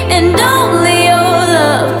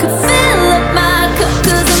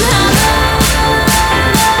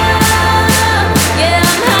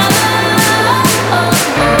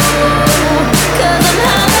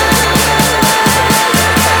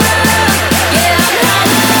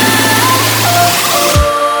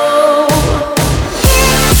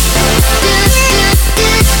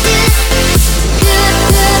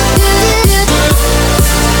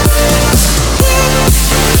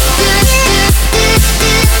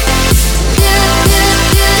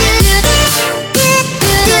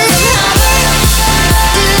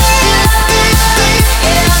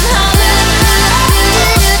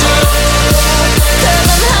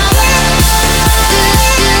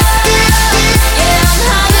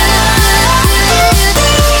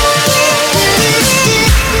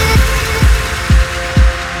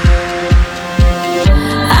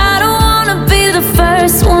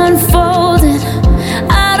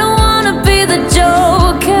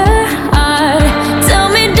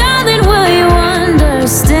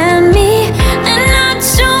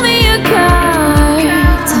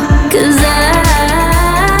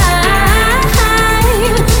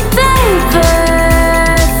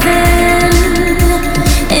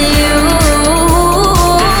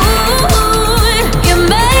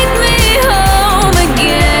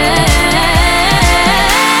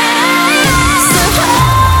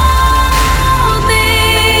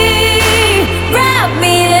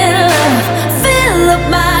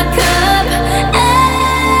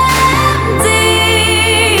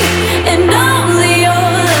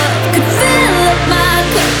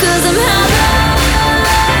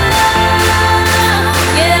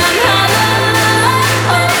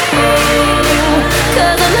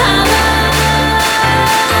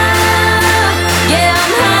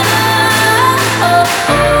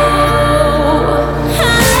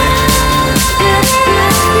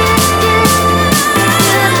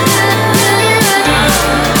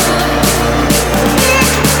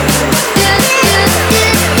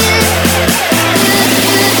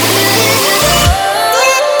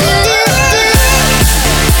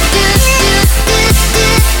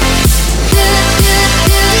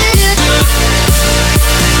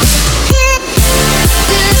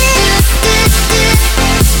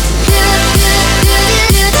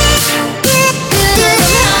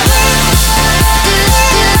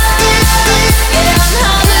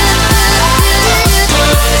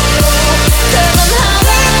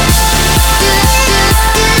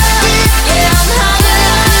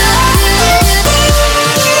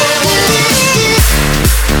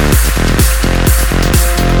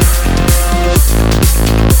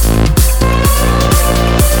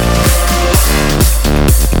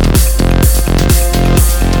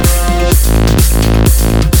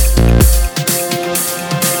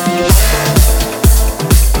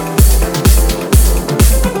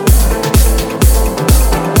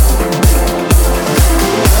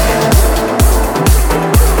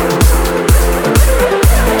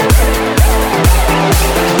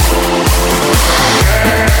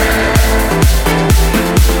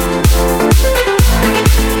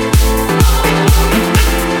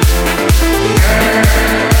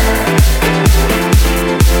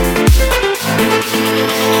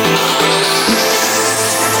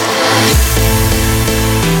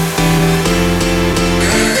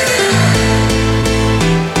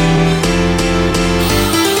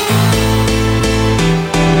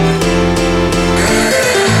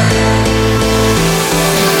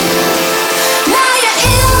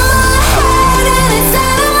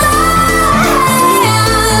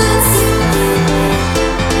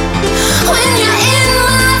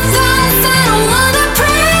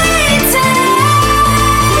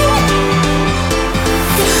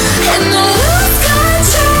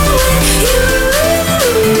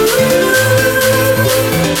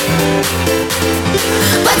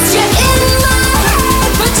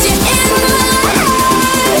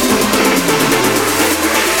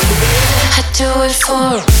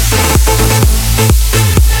 for.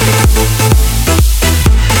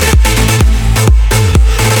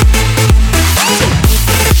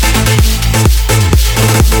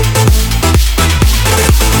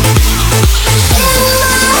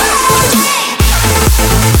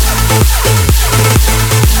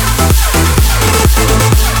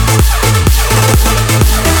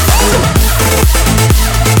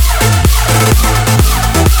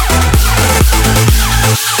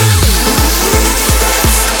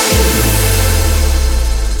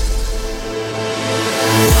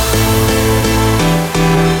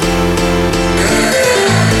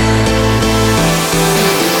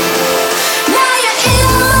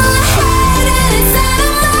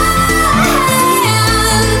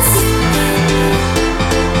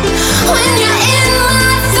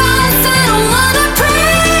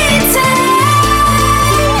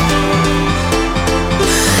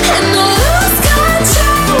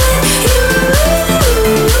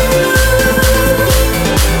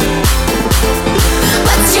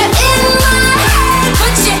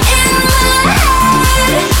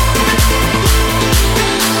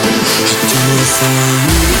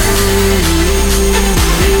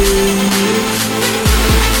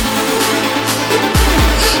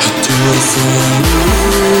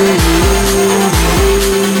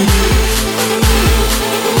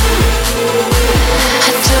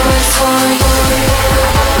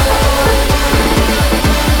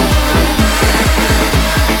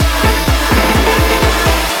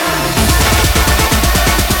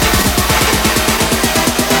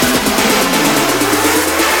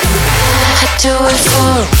 Do it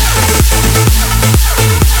for.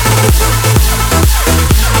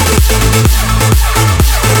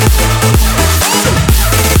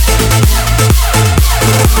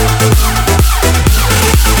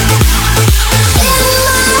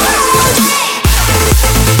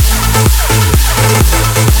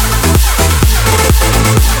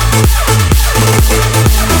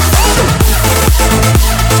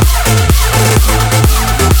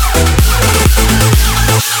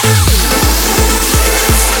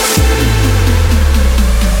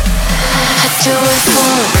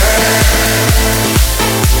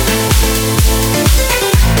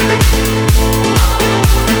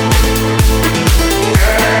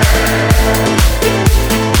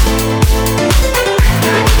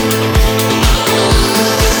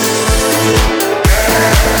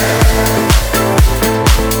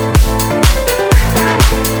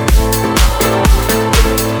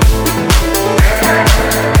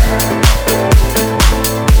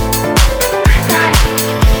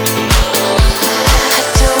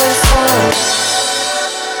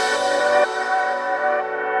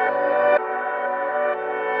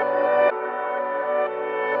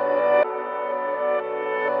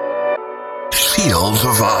 Feel the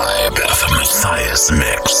vibe of the Matthias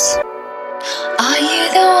Mix. Are you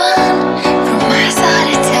the one from my side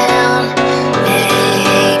of town?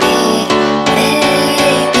 Maybe,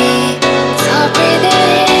 maybe. It's hard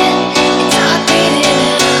breathing in, it's hard breathing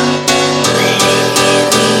out. Lately,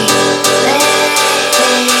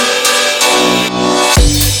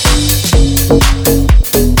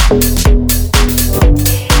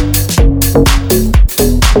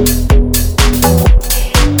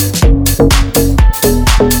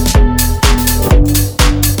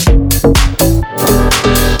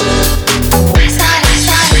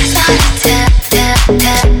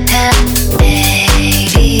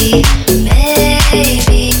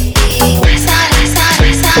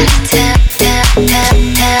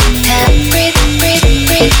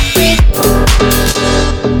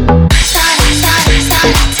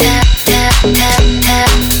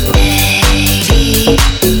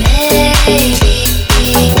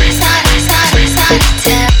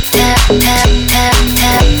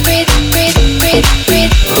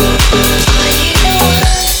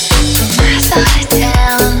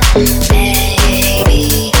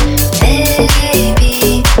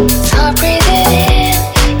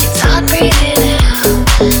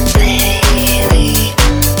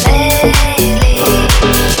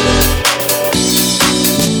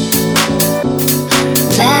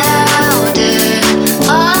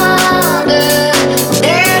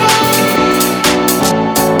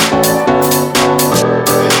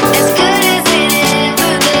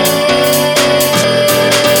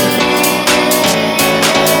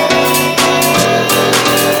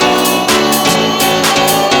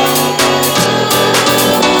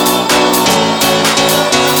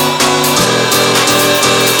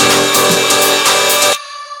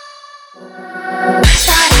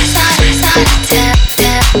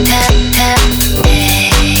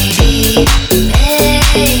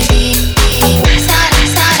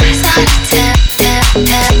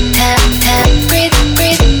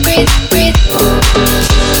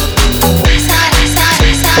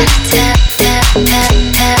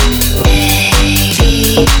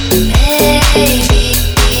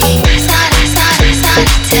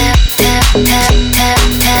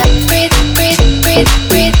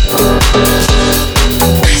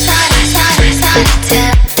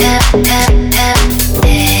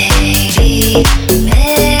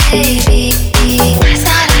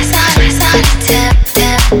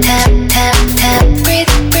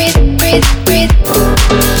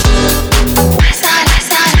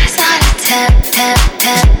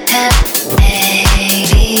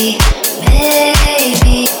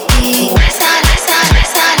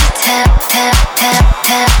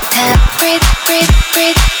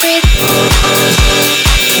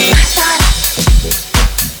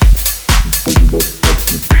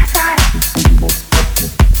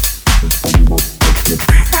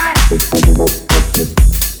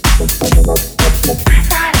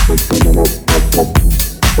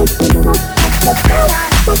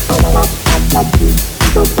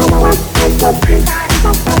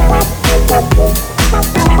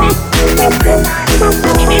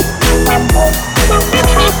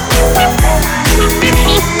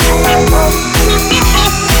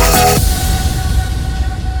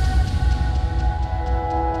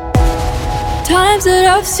 Times that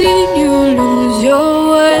I've seen you lose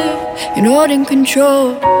your way, you're not in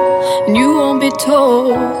control, and you won't be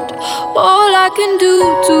told. All I can do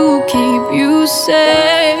to keep you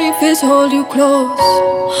safe is hold you close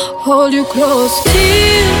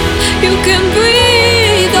till you can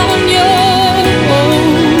breathe on your own,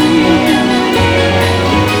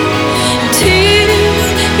 till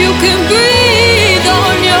you can breathe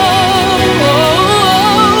on your own.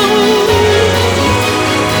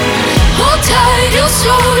 Hold tight, you're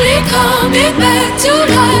slowly coming back to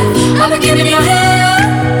life. I've been giving you hell,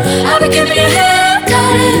 I've been giving you hell,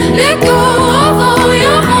 darling. Let go of all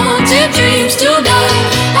your haunted dreams tonight.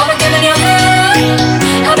 I've been giving you hell,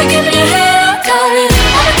 I've been giving you hell, darling.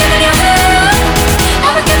 I've been giving you hell,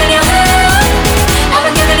 I've been giving you hell, I've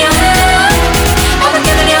been giving you hell, I've been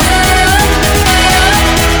giving you hell.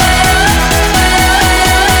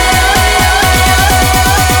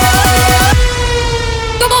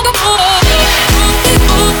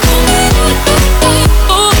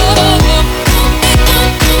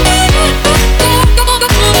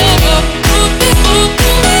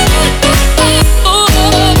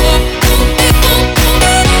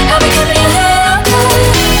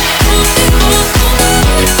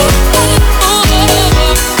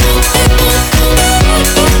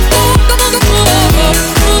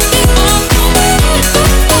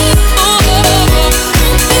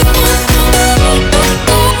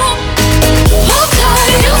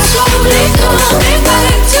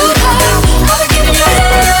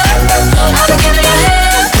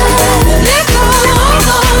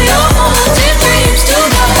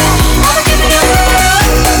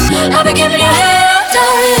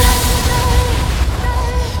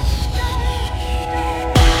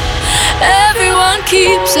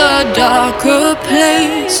 Keeps a darker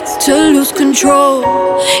place to lose control.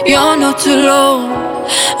 You're not alone,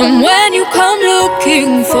 and when you come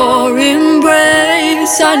looking for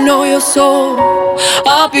embrace, I know your soul.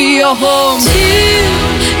 I'll be your home till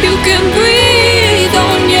you can breathe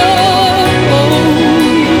on your own,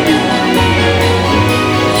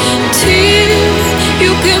 till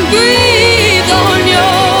you can breathe on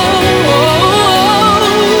your own.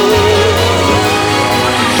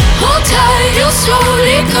 Hold tight, you're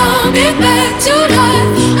slowly coming back to life.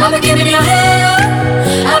 I've been giving you hell,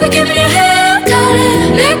 I've been giving you hell,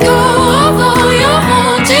 darling. Let go of all your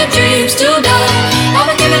haunted dreams tonight. I've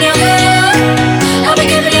been giving you hell, I've been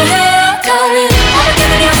giving you hell, darling. I've been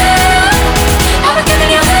giving you hell, I've been giving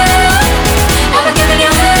you hell, I've been giving you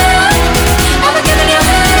hell, I've been giving you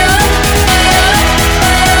hell.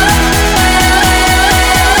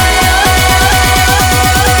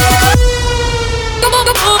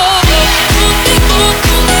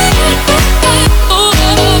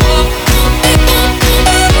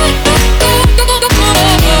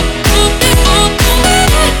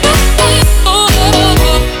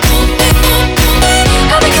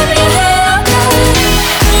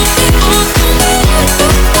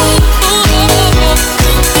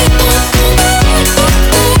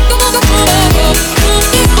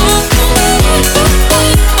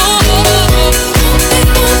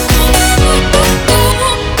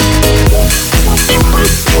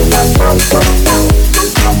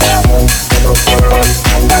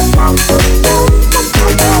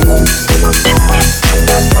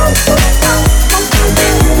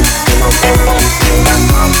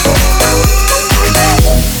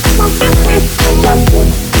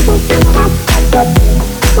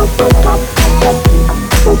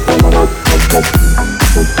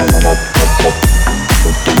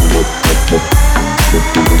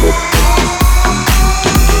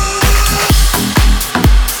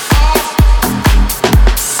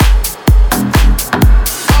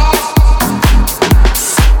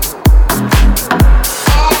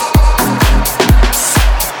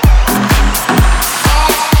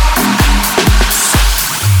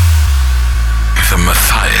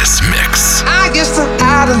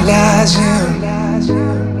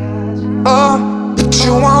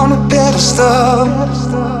 pedestal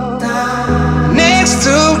next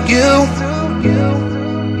to you.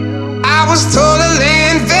 I was totally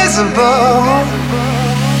invisible.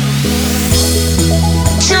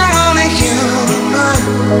 You're only human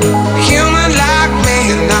like me,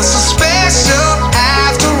 not so special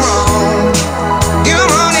after all.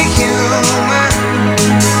 You're only human,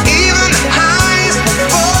 even the highest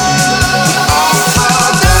fall. All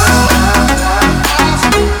fall down,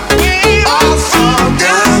 we all fall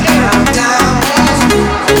down, down.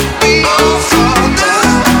 We all fall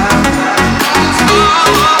down,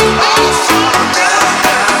 all fall down,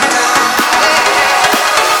 down.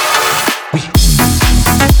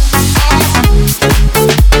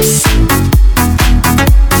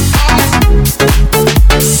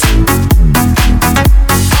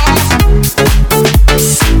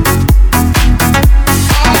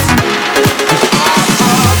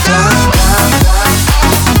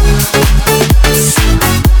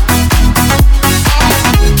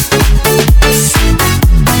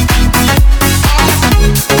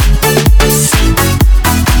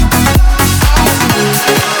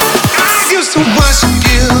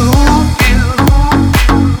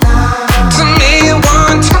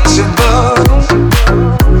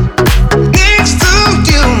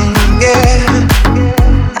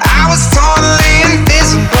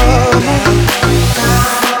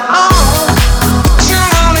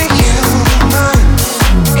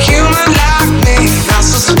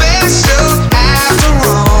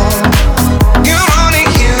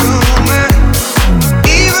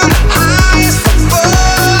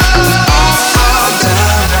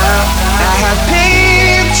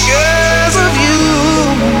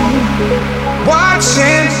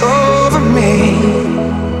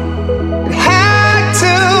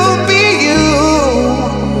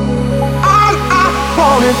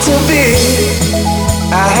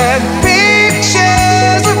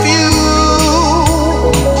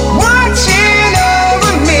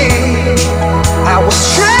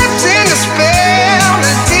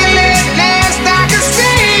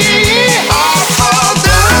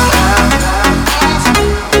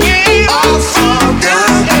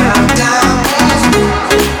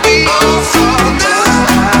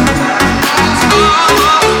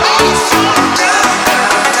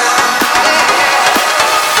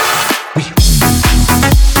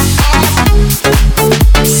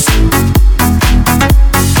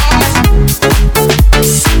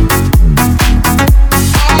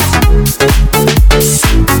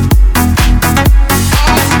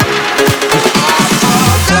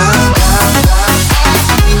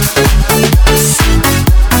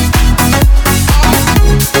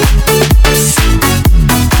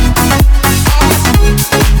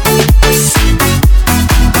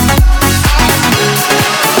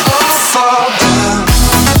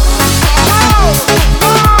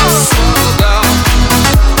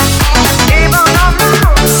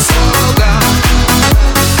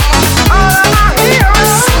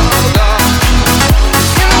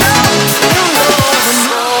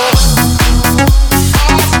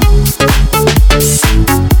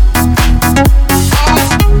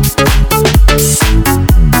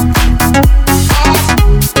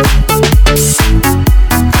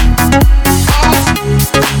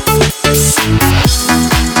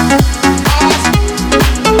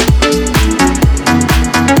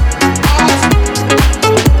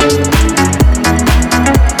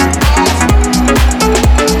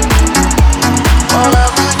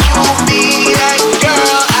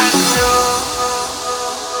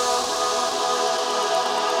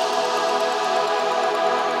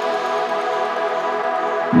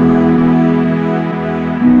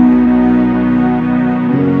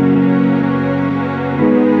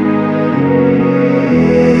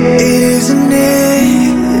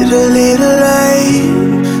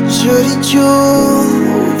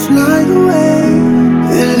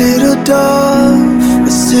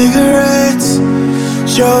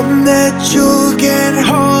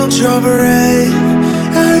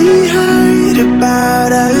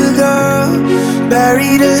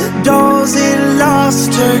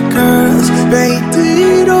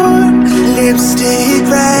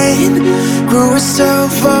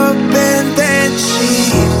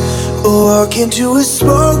 Into a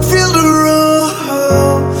smoke-filled room,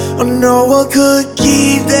 oh, no one could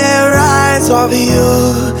keep their eyes off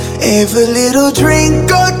you. If a little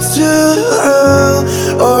drink or two,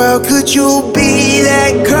 or how could you be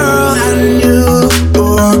that girl I knew?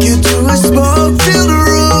 Walk into a smoke-filled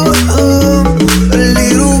room, a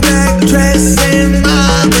little black dress and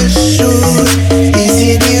mama shoes.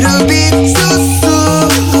 Isn't it a bit too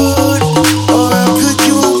soon? Or how could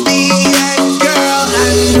you be that girl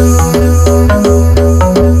I knew?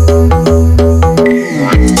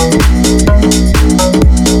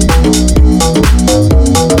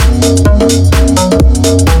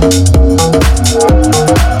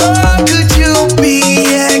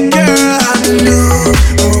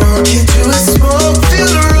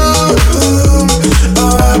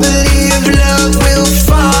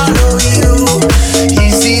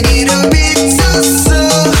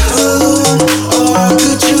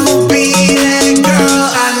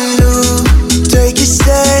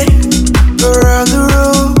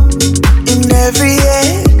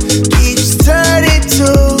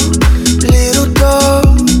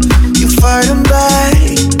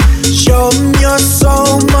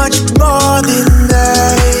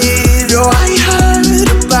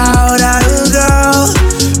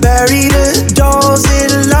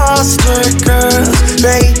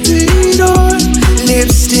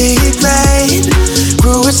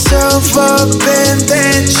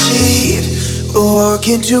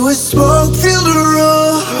 into a smoke-filled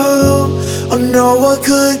room. Oh, no one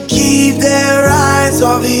could keep their eyes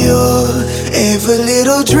off you. Every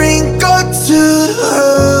little drink or two.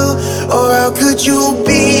 Or how could you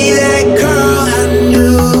be that girl I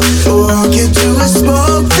knew? Walk into a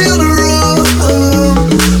smoke-filled room.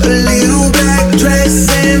 A little black dress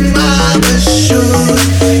and mama shoes.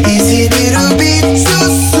 Isn't it a bit too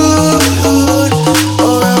soon?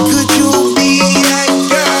 Or how could you be that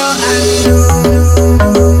girl I knew?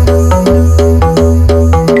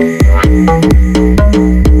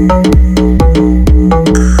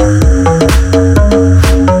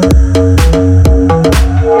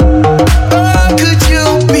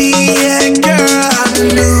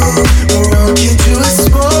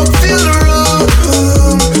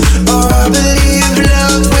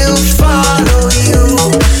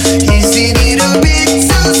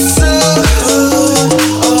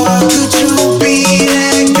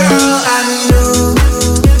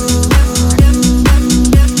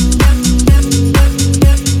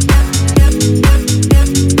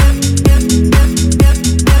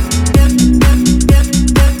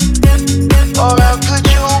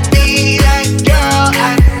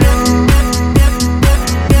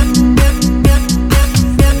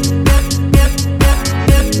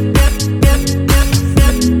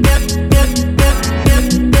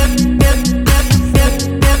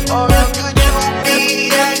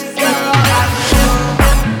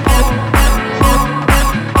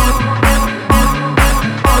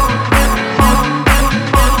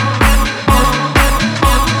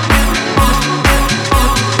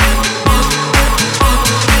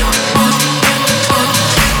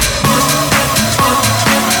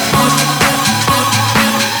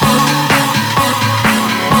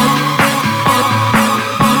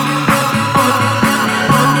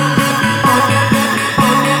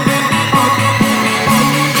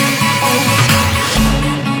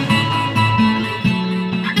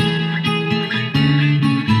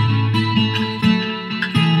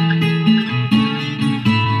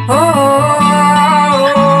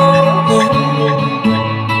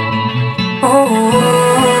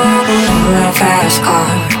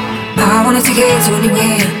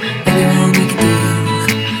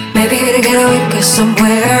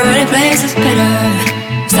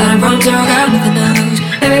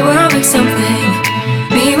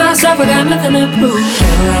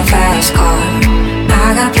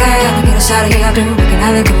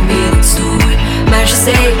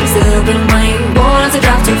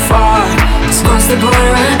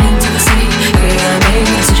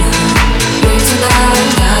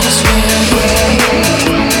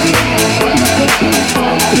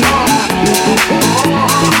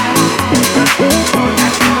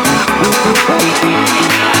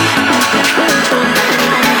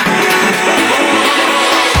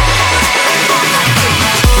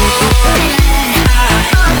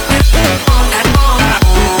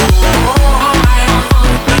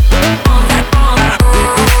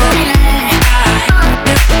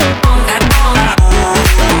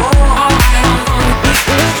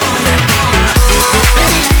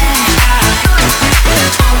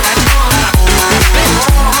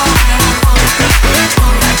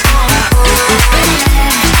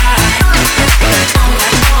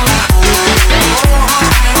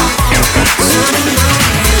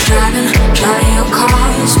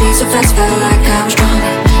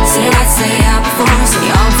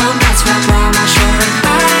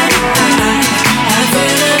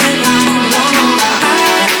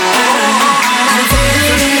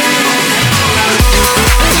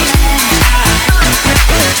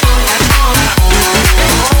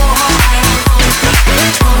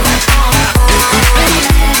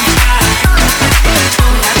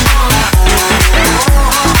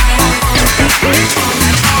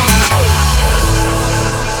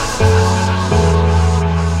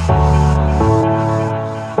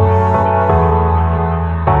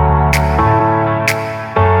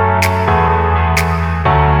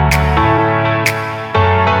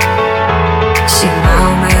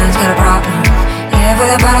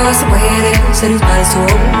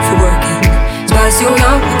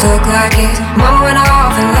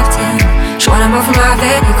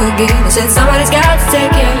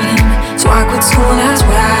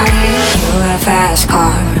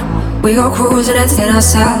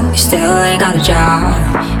 You still ain't got a job.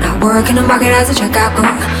 Not working the market as a checkout girl.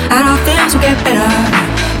 I know things will get better.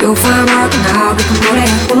 You'll find work and I'll be promoted.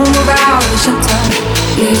 We'll move out of the shelter.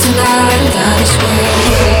 Leave tonight, die this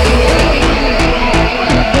way.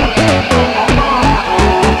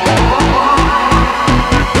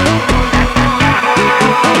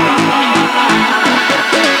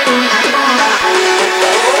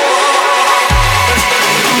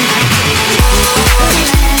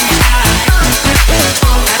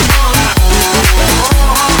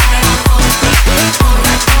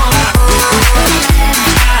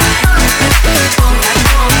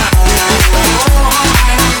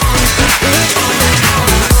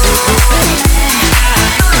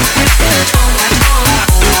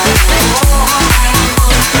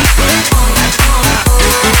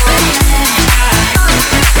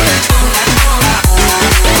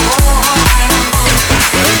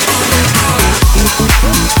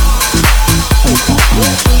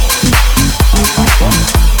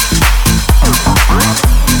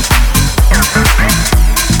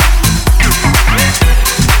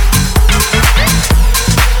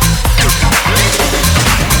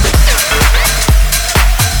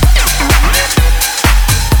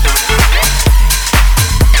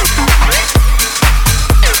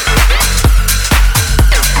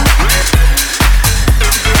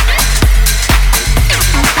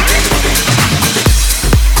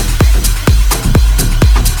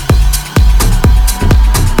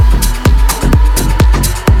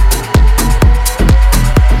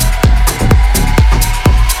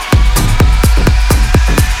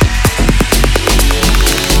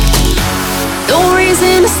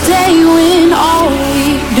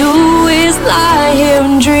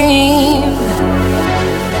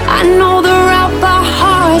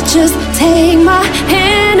 Just take my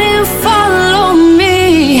hand and follow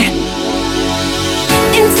me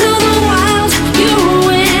into the wild. You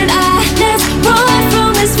and I, let's run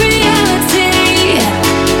from this reality.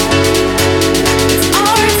 It's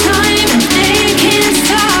our time and they can't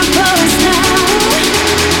stop us now.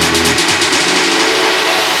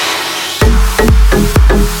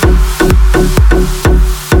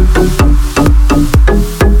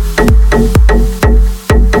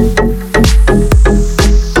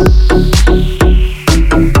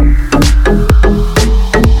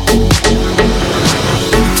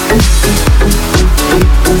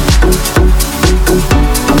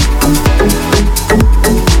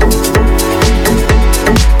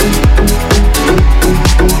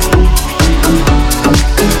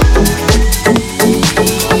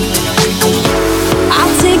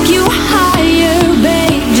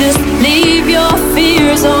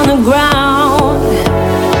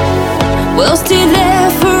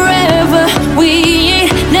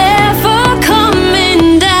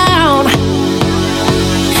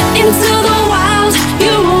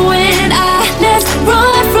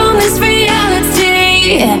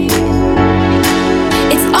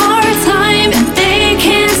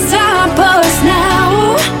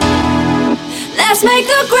 Make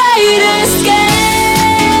the great escape.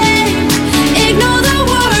 Ignore the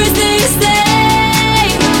words they say.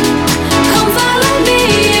 Come follow me,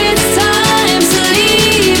 it's time to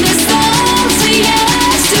leave this all to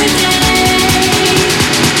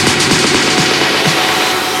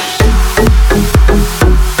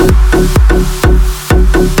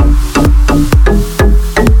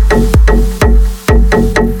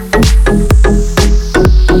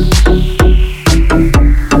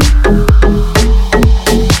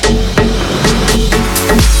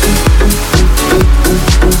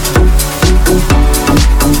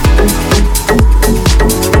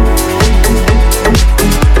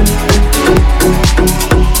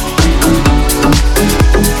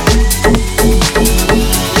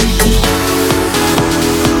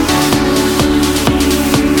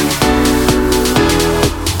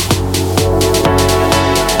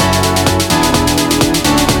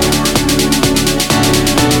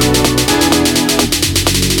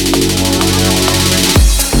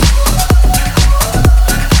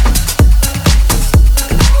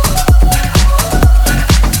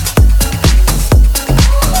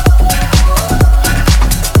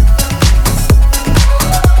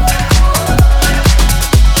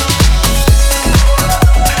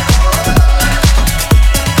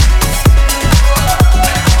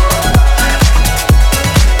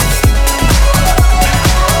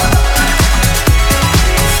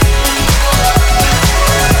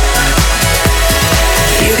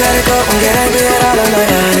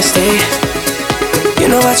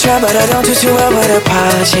But I don't do too well with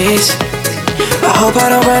apologies. I hope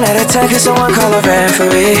I don't run out of time, cause someone call a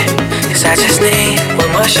referee. Cause I just need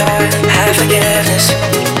one more shot, have forgiveness.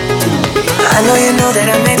 I know you know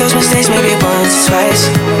that I made those mistakes maybe once or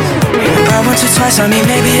twice. By once or twice, I mean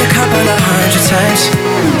maybe a couple of 100 times.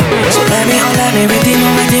 So let me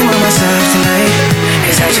redeem myself tonight.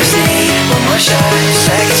 Cause I just need one more shot,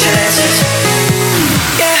 second chances.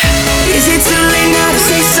 Yeah, is it too late now to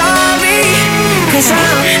say sorry? Cause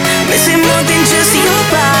I'm missing more than just your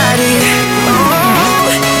body.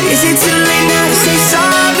 Oh, is it too late now to say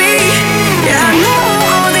sorry? Yeah, I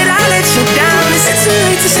know that I let you down. Is it too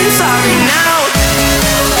late to say sorry now?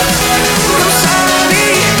 I'm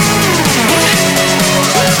sorry.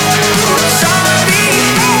 Sorry.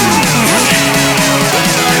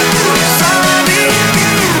 Sorry.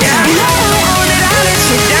 Yeah, I know that I let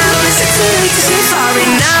you down. Is it too late to say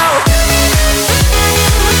sorry now?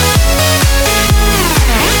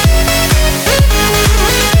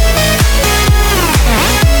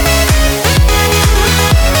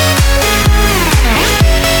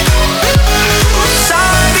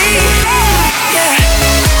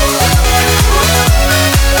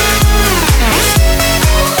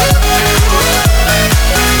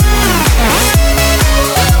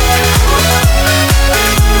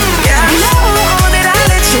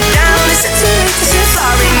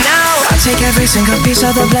 Every single piece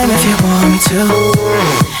of the blame if you want me to.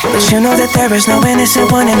 But you know that there is no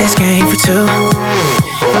innocent one in this game for two.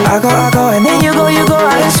 But I go, and then you go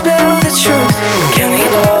out and spill the truth. Can we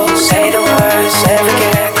both say the words and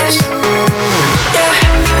forget this?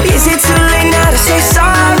 Yeah, is it too late now to say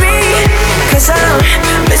sorry? Cause I'm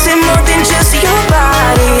missing more than just your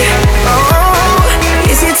body. Oh,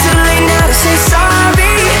 is it too late now to say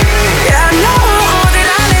sorry? Yeah, I know that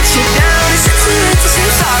I let you down. Is it too late to say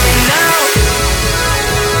sorry now?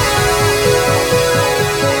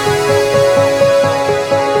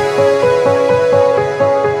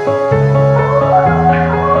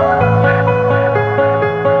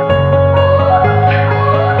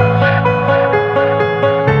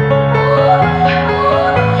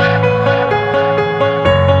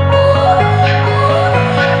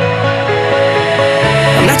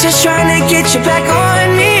 just trying to get you back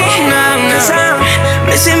on me. Cause I'm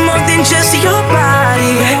missing more than just your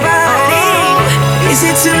body. Is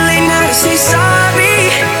it too late now to say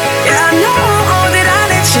sorry? Yeah, I know that I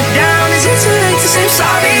let you down. Is it too late to say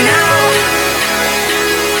sorry now?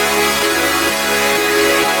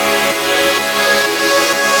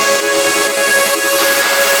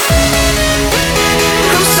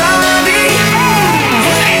 I'm sorry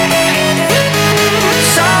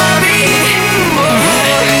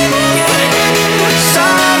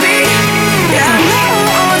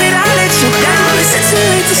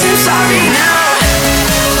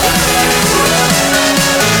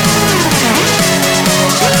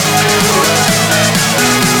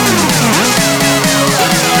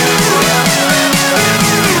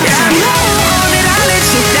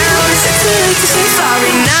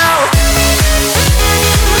now.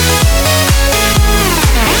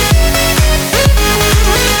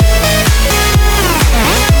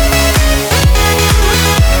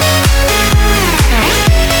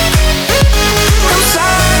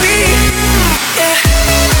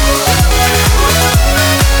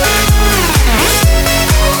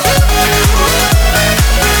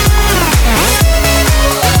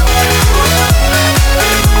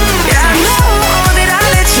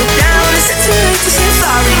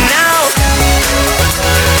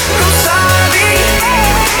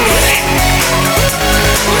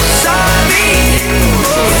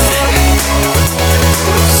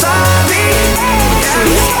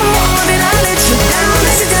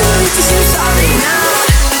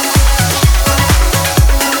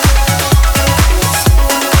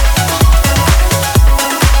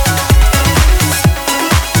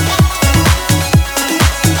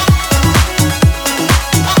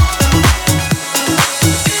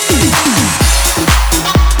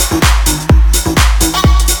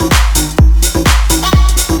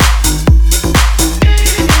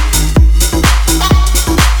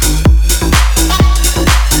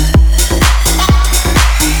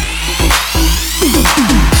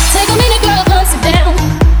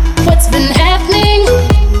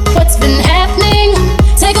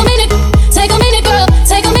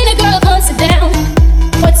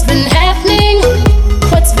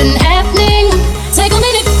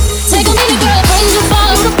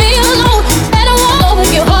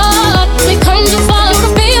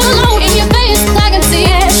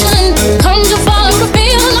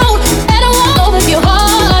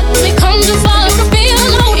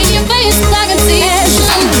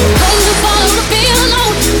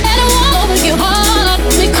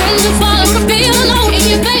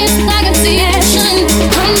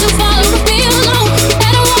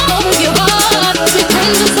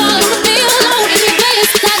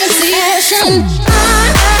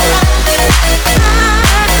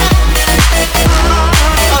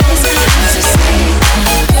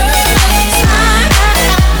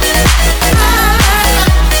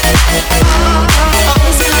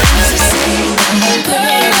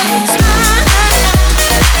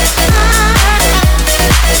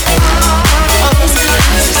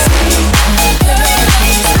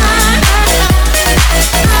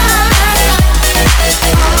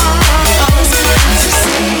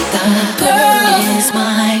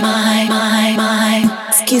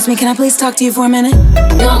 Excuse me, can I please talk to you for a minute?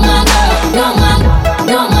 You're my girl, you're my girl,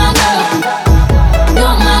 you're my girl,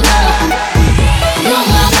 you're my girl, you're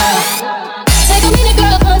my girl. Take a minute,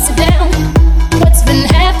 girl, bust it down. What's been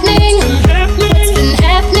happening? What's been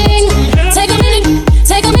happening? Take a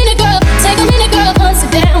minute, girl, bust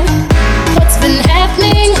it down. What's been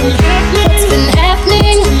happening? What's been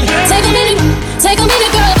happening? Take a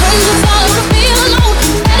minute, girl, come to follow the feel alone.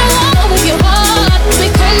 Let her walk with your heart.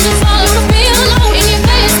 Come to follow the feel alone. In your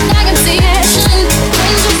face, I can see action.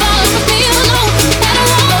 Come to follow the feel alone. Let her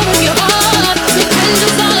walk with your heart. Come to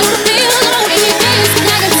follow the feel alone. In your face,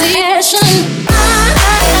 I can see action.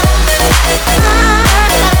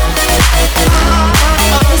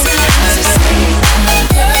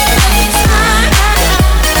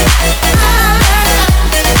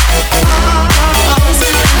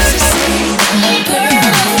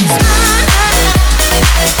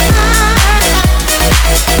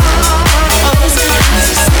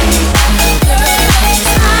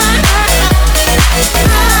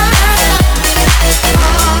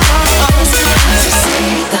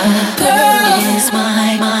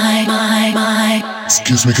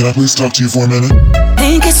 Excuse me, can I please talk to you for a minute?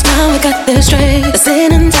 Think it's time we got this straight.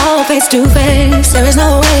 Sitting tall, face to face. There is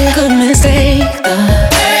no way I could mistake the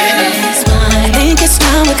face. I think it's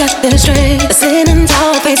time we got this straight. Sitting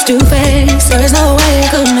tall, face to face. There is no way I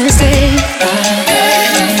could mistake the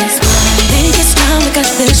face. I think it's time we got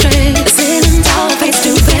this straight. Sitting tall, face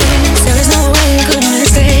to face. There is no way I could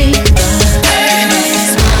mistake.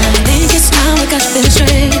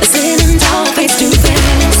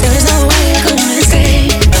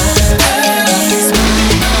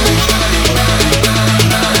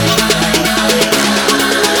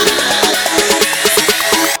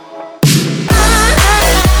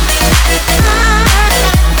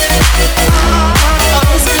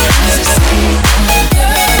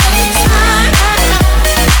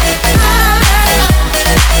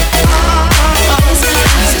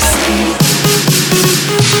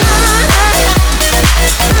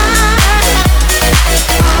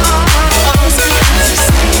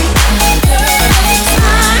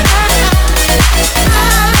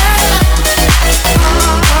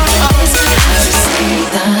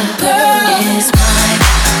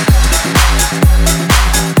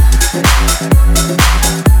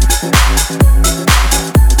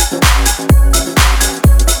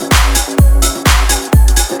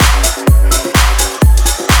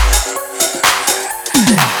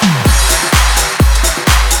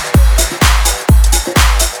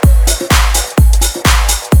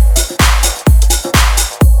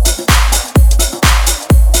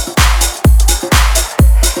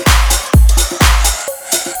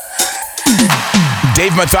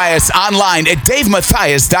 Dave Mathias online at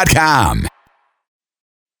DaveMathias.com.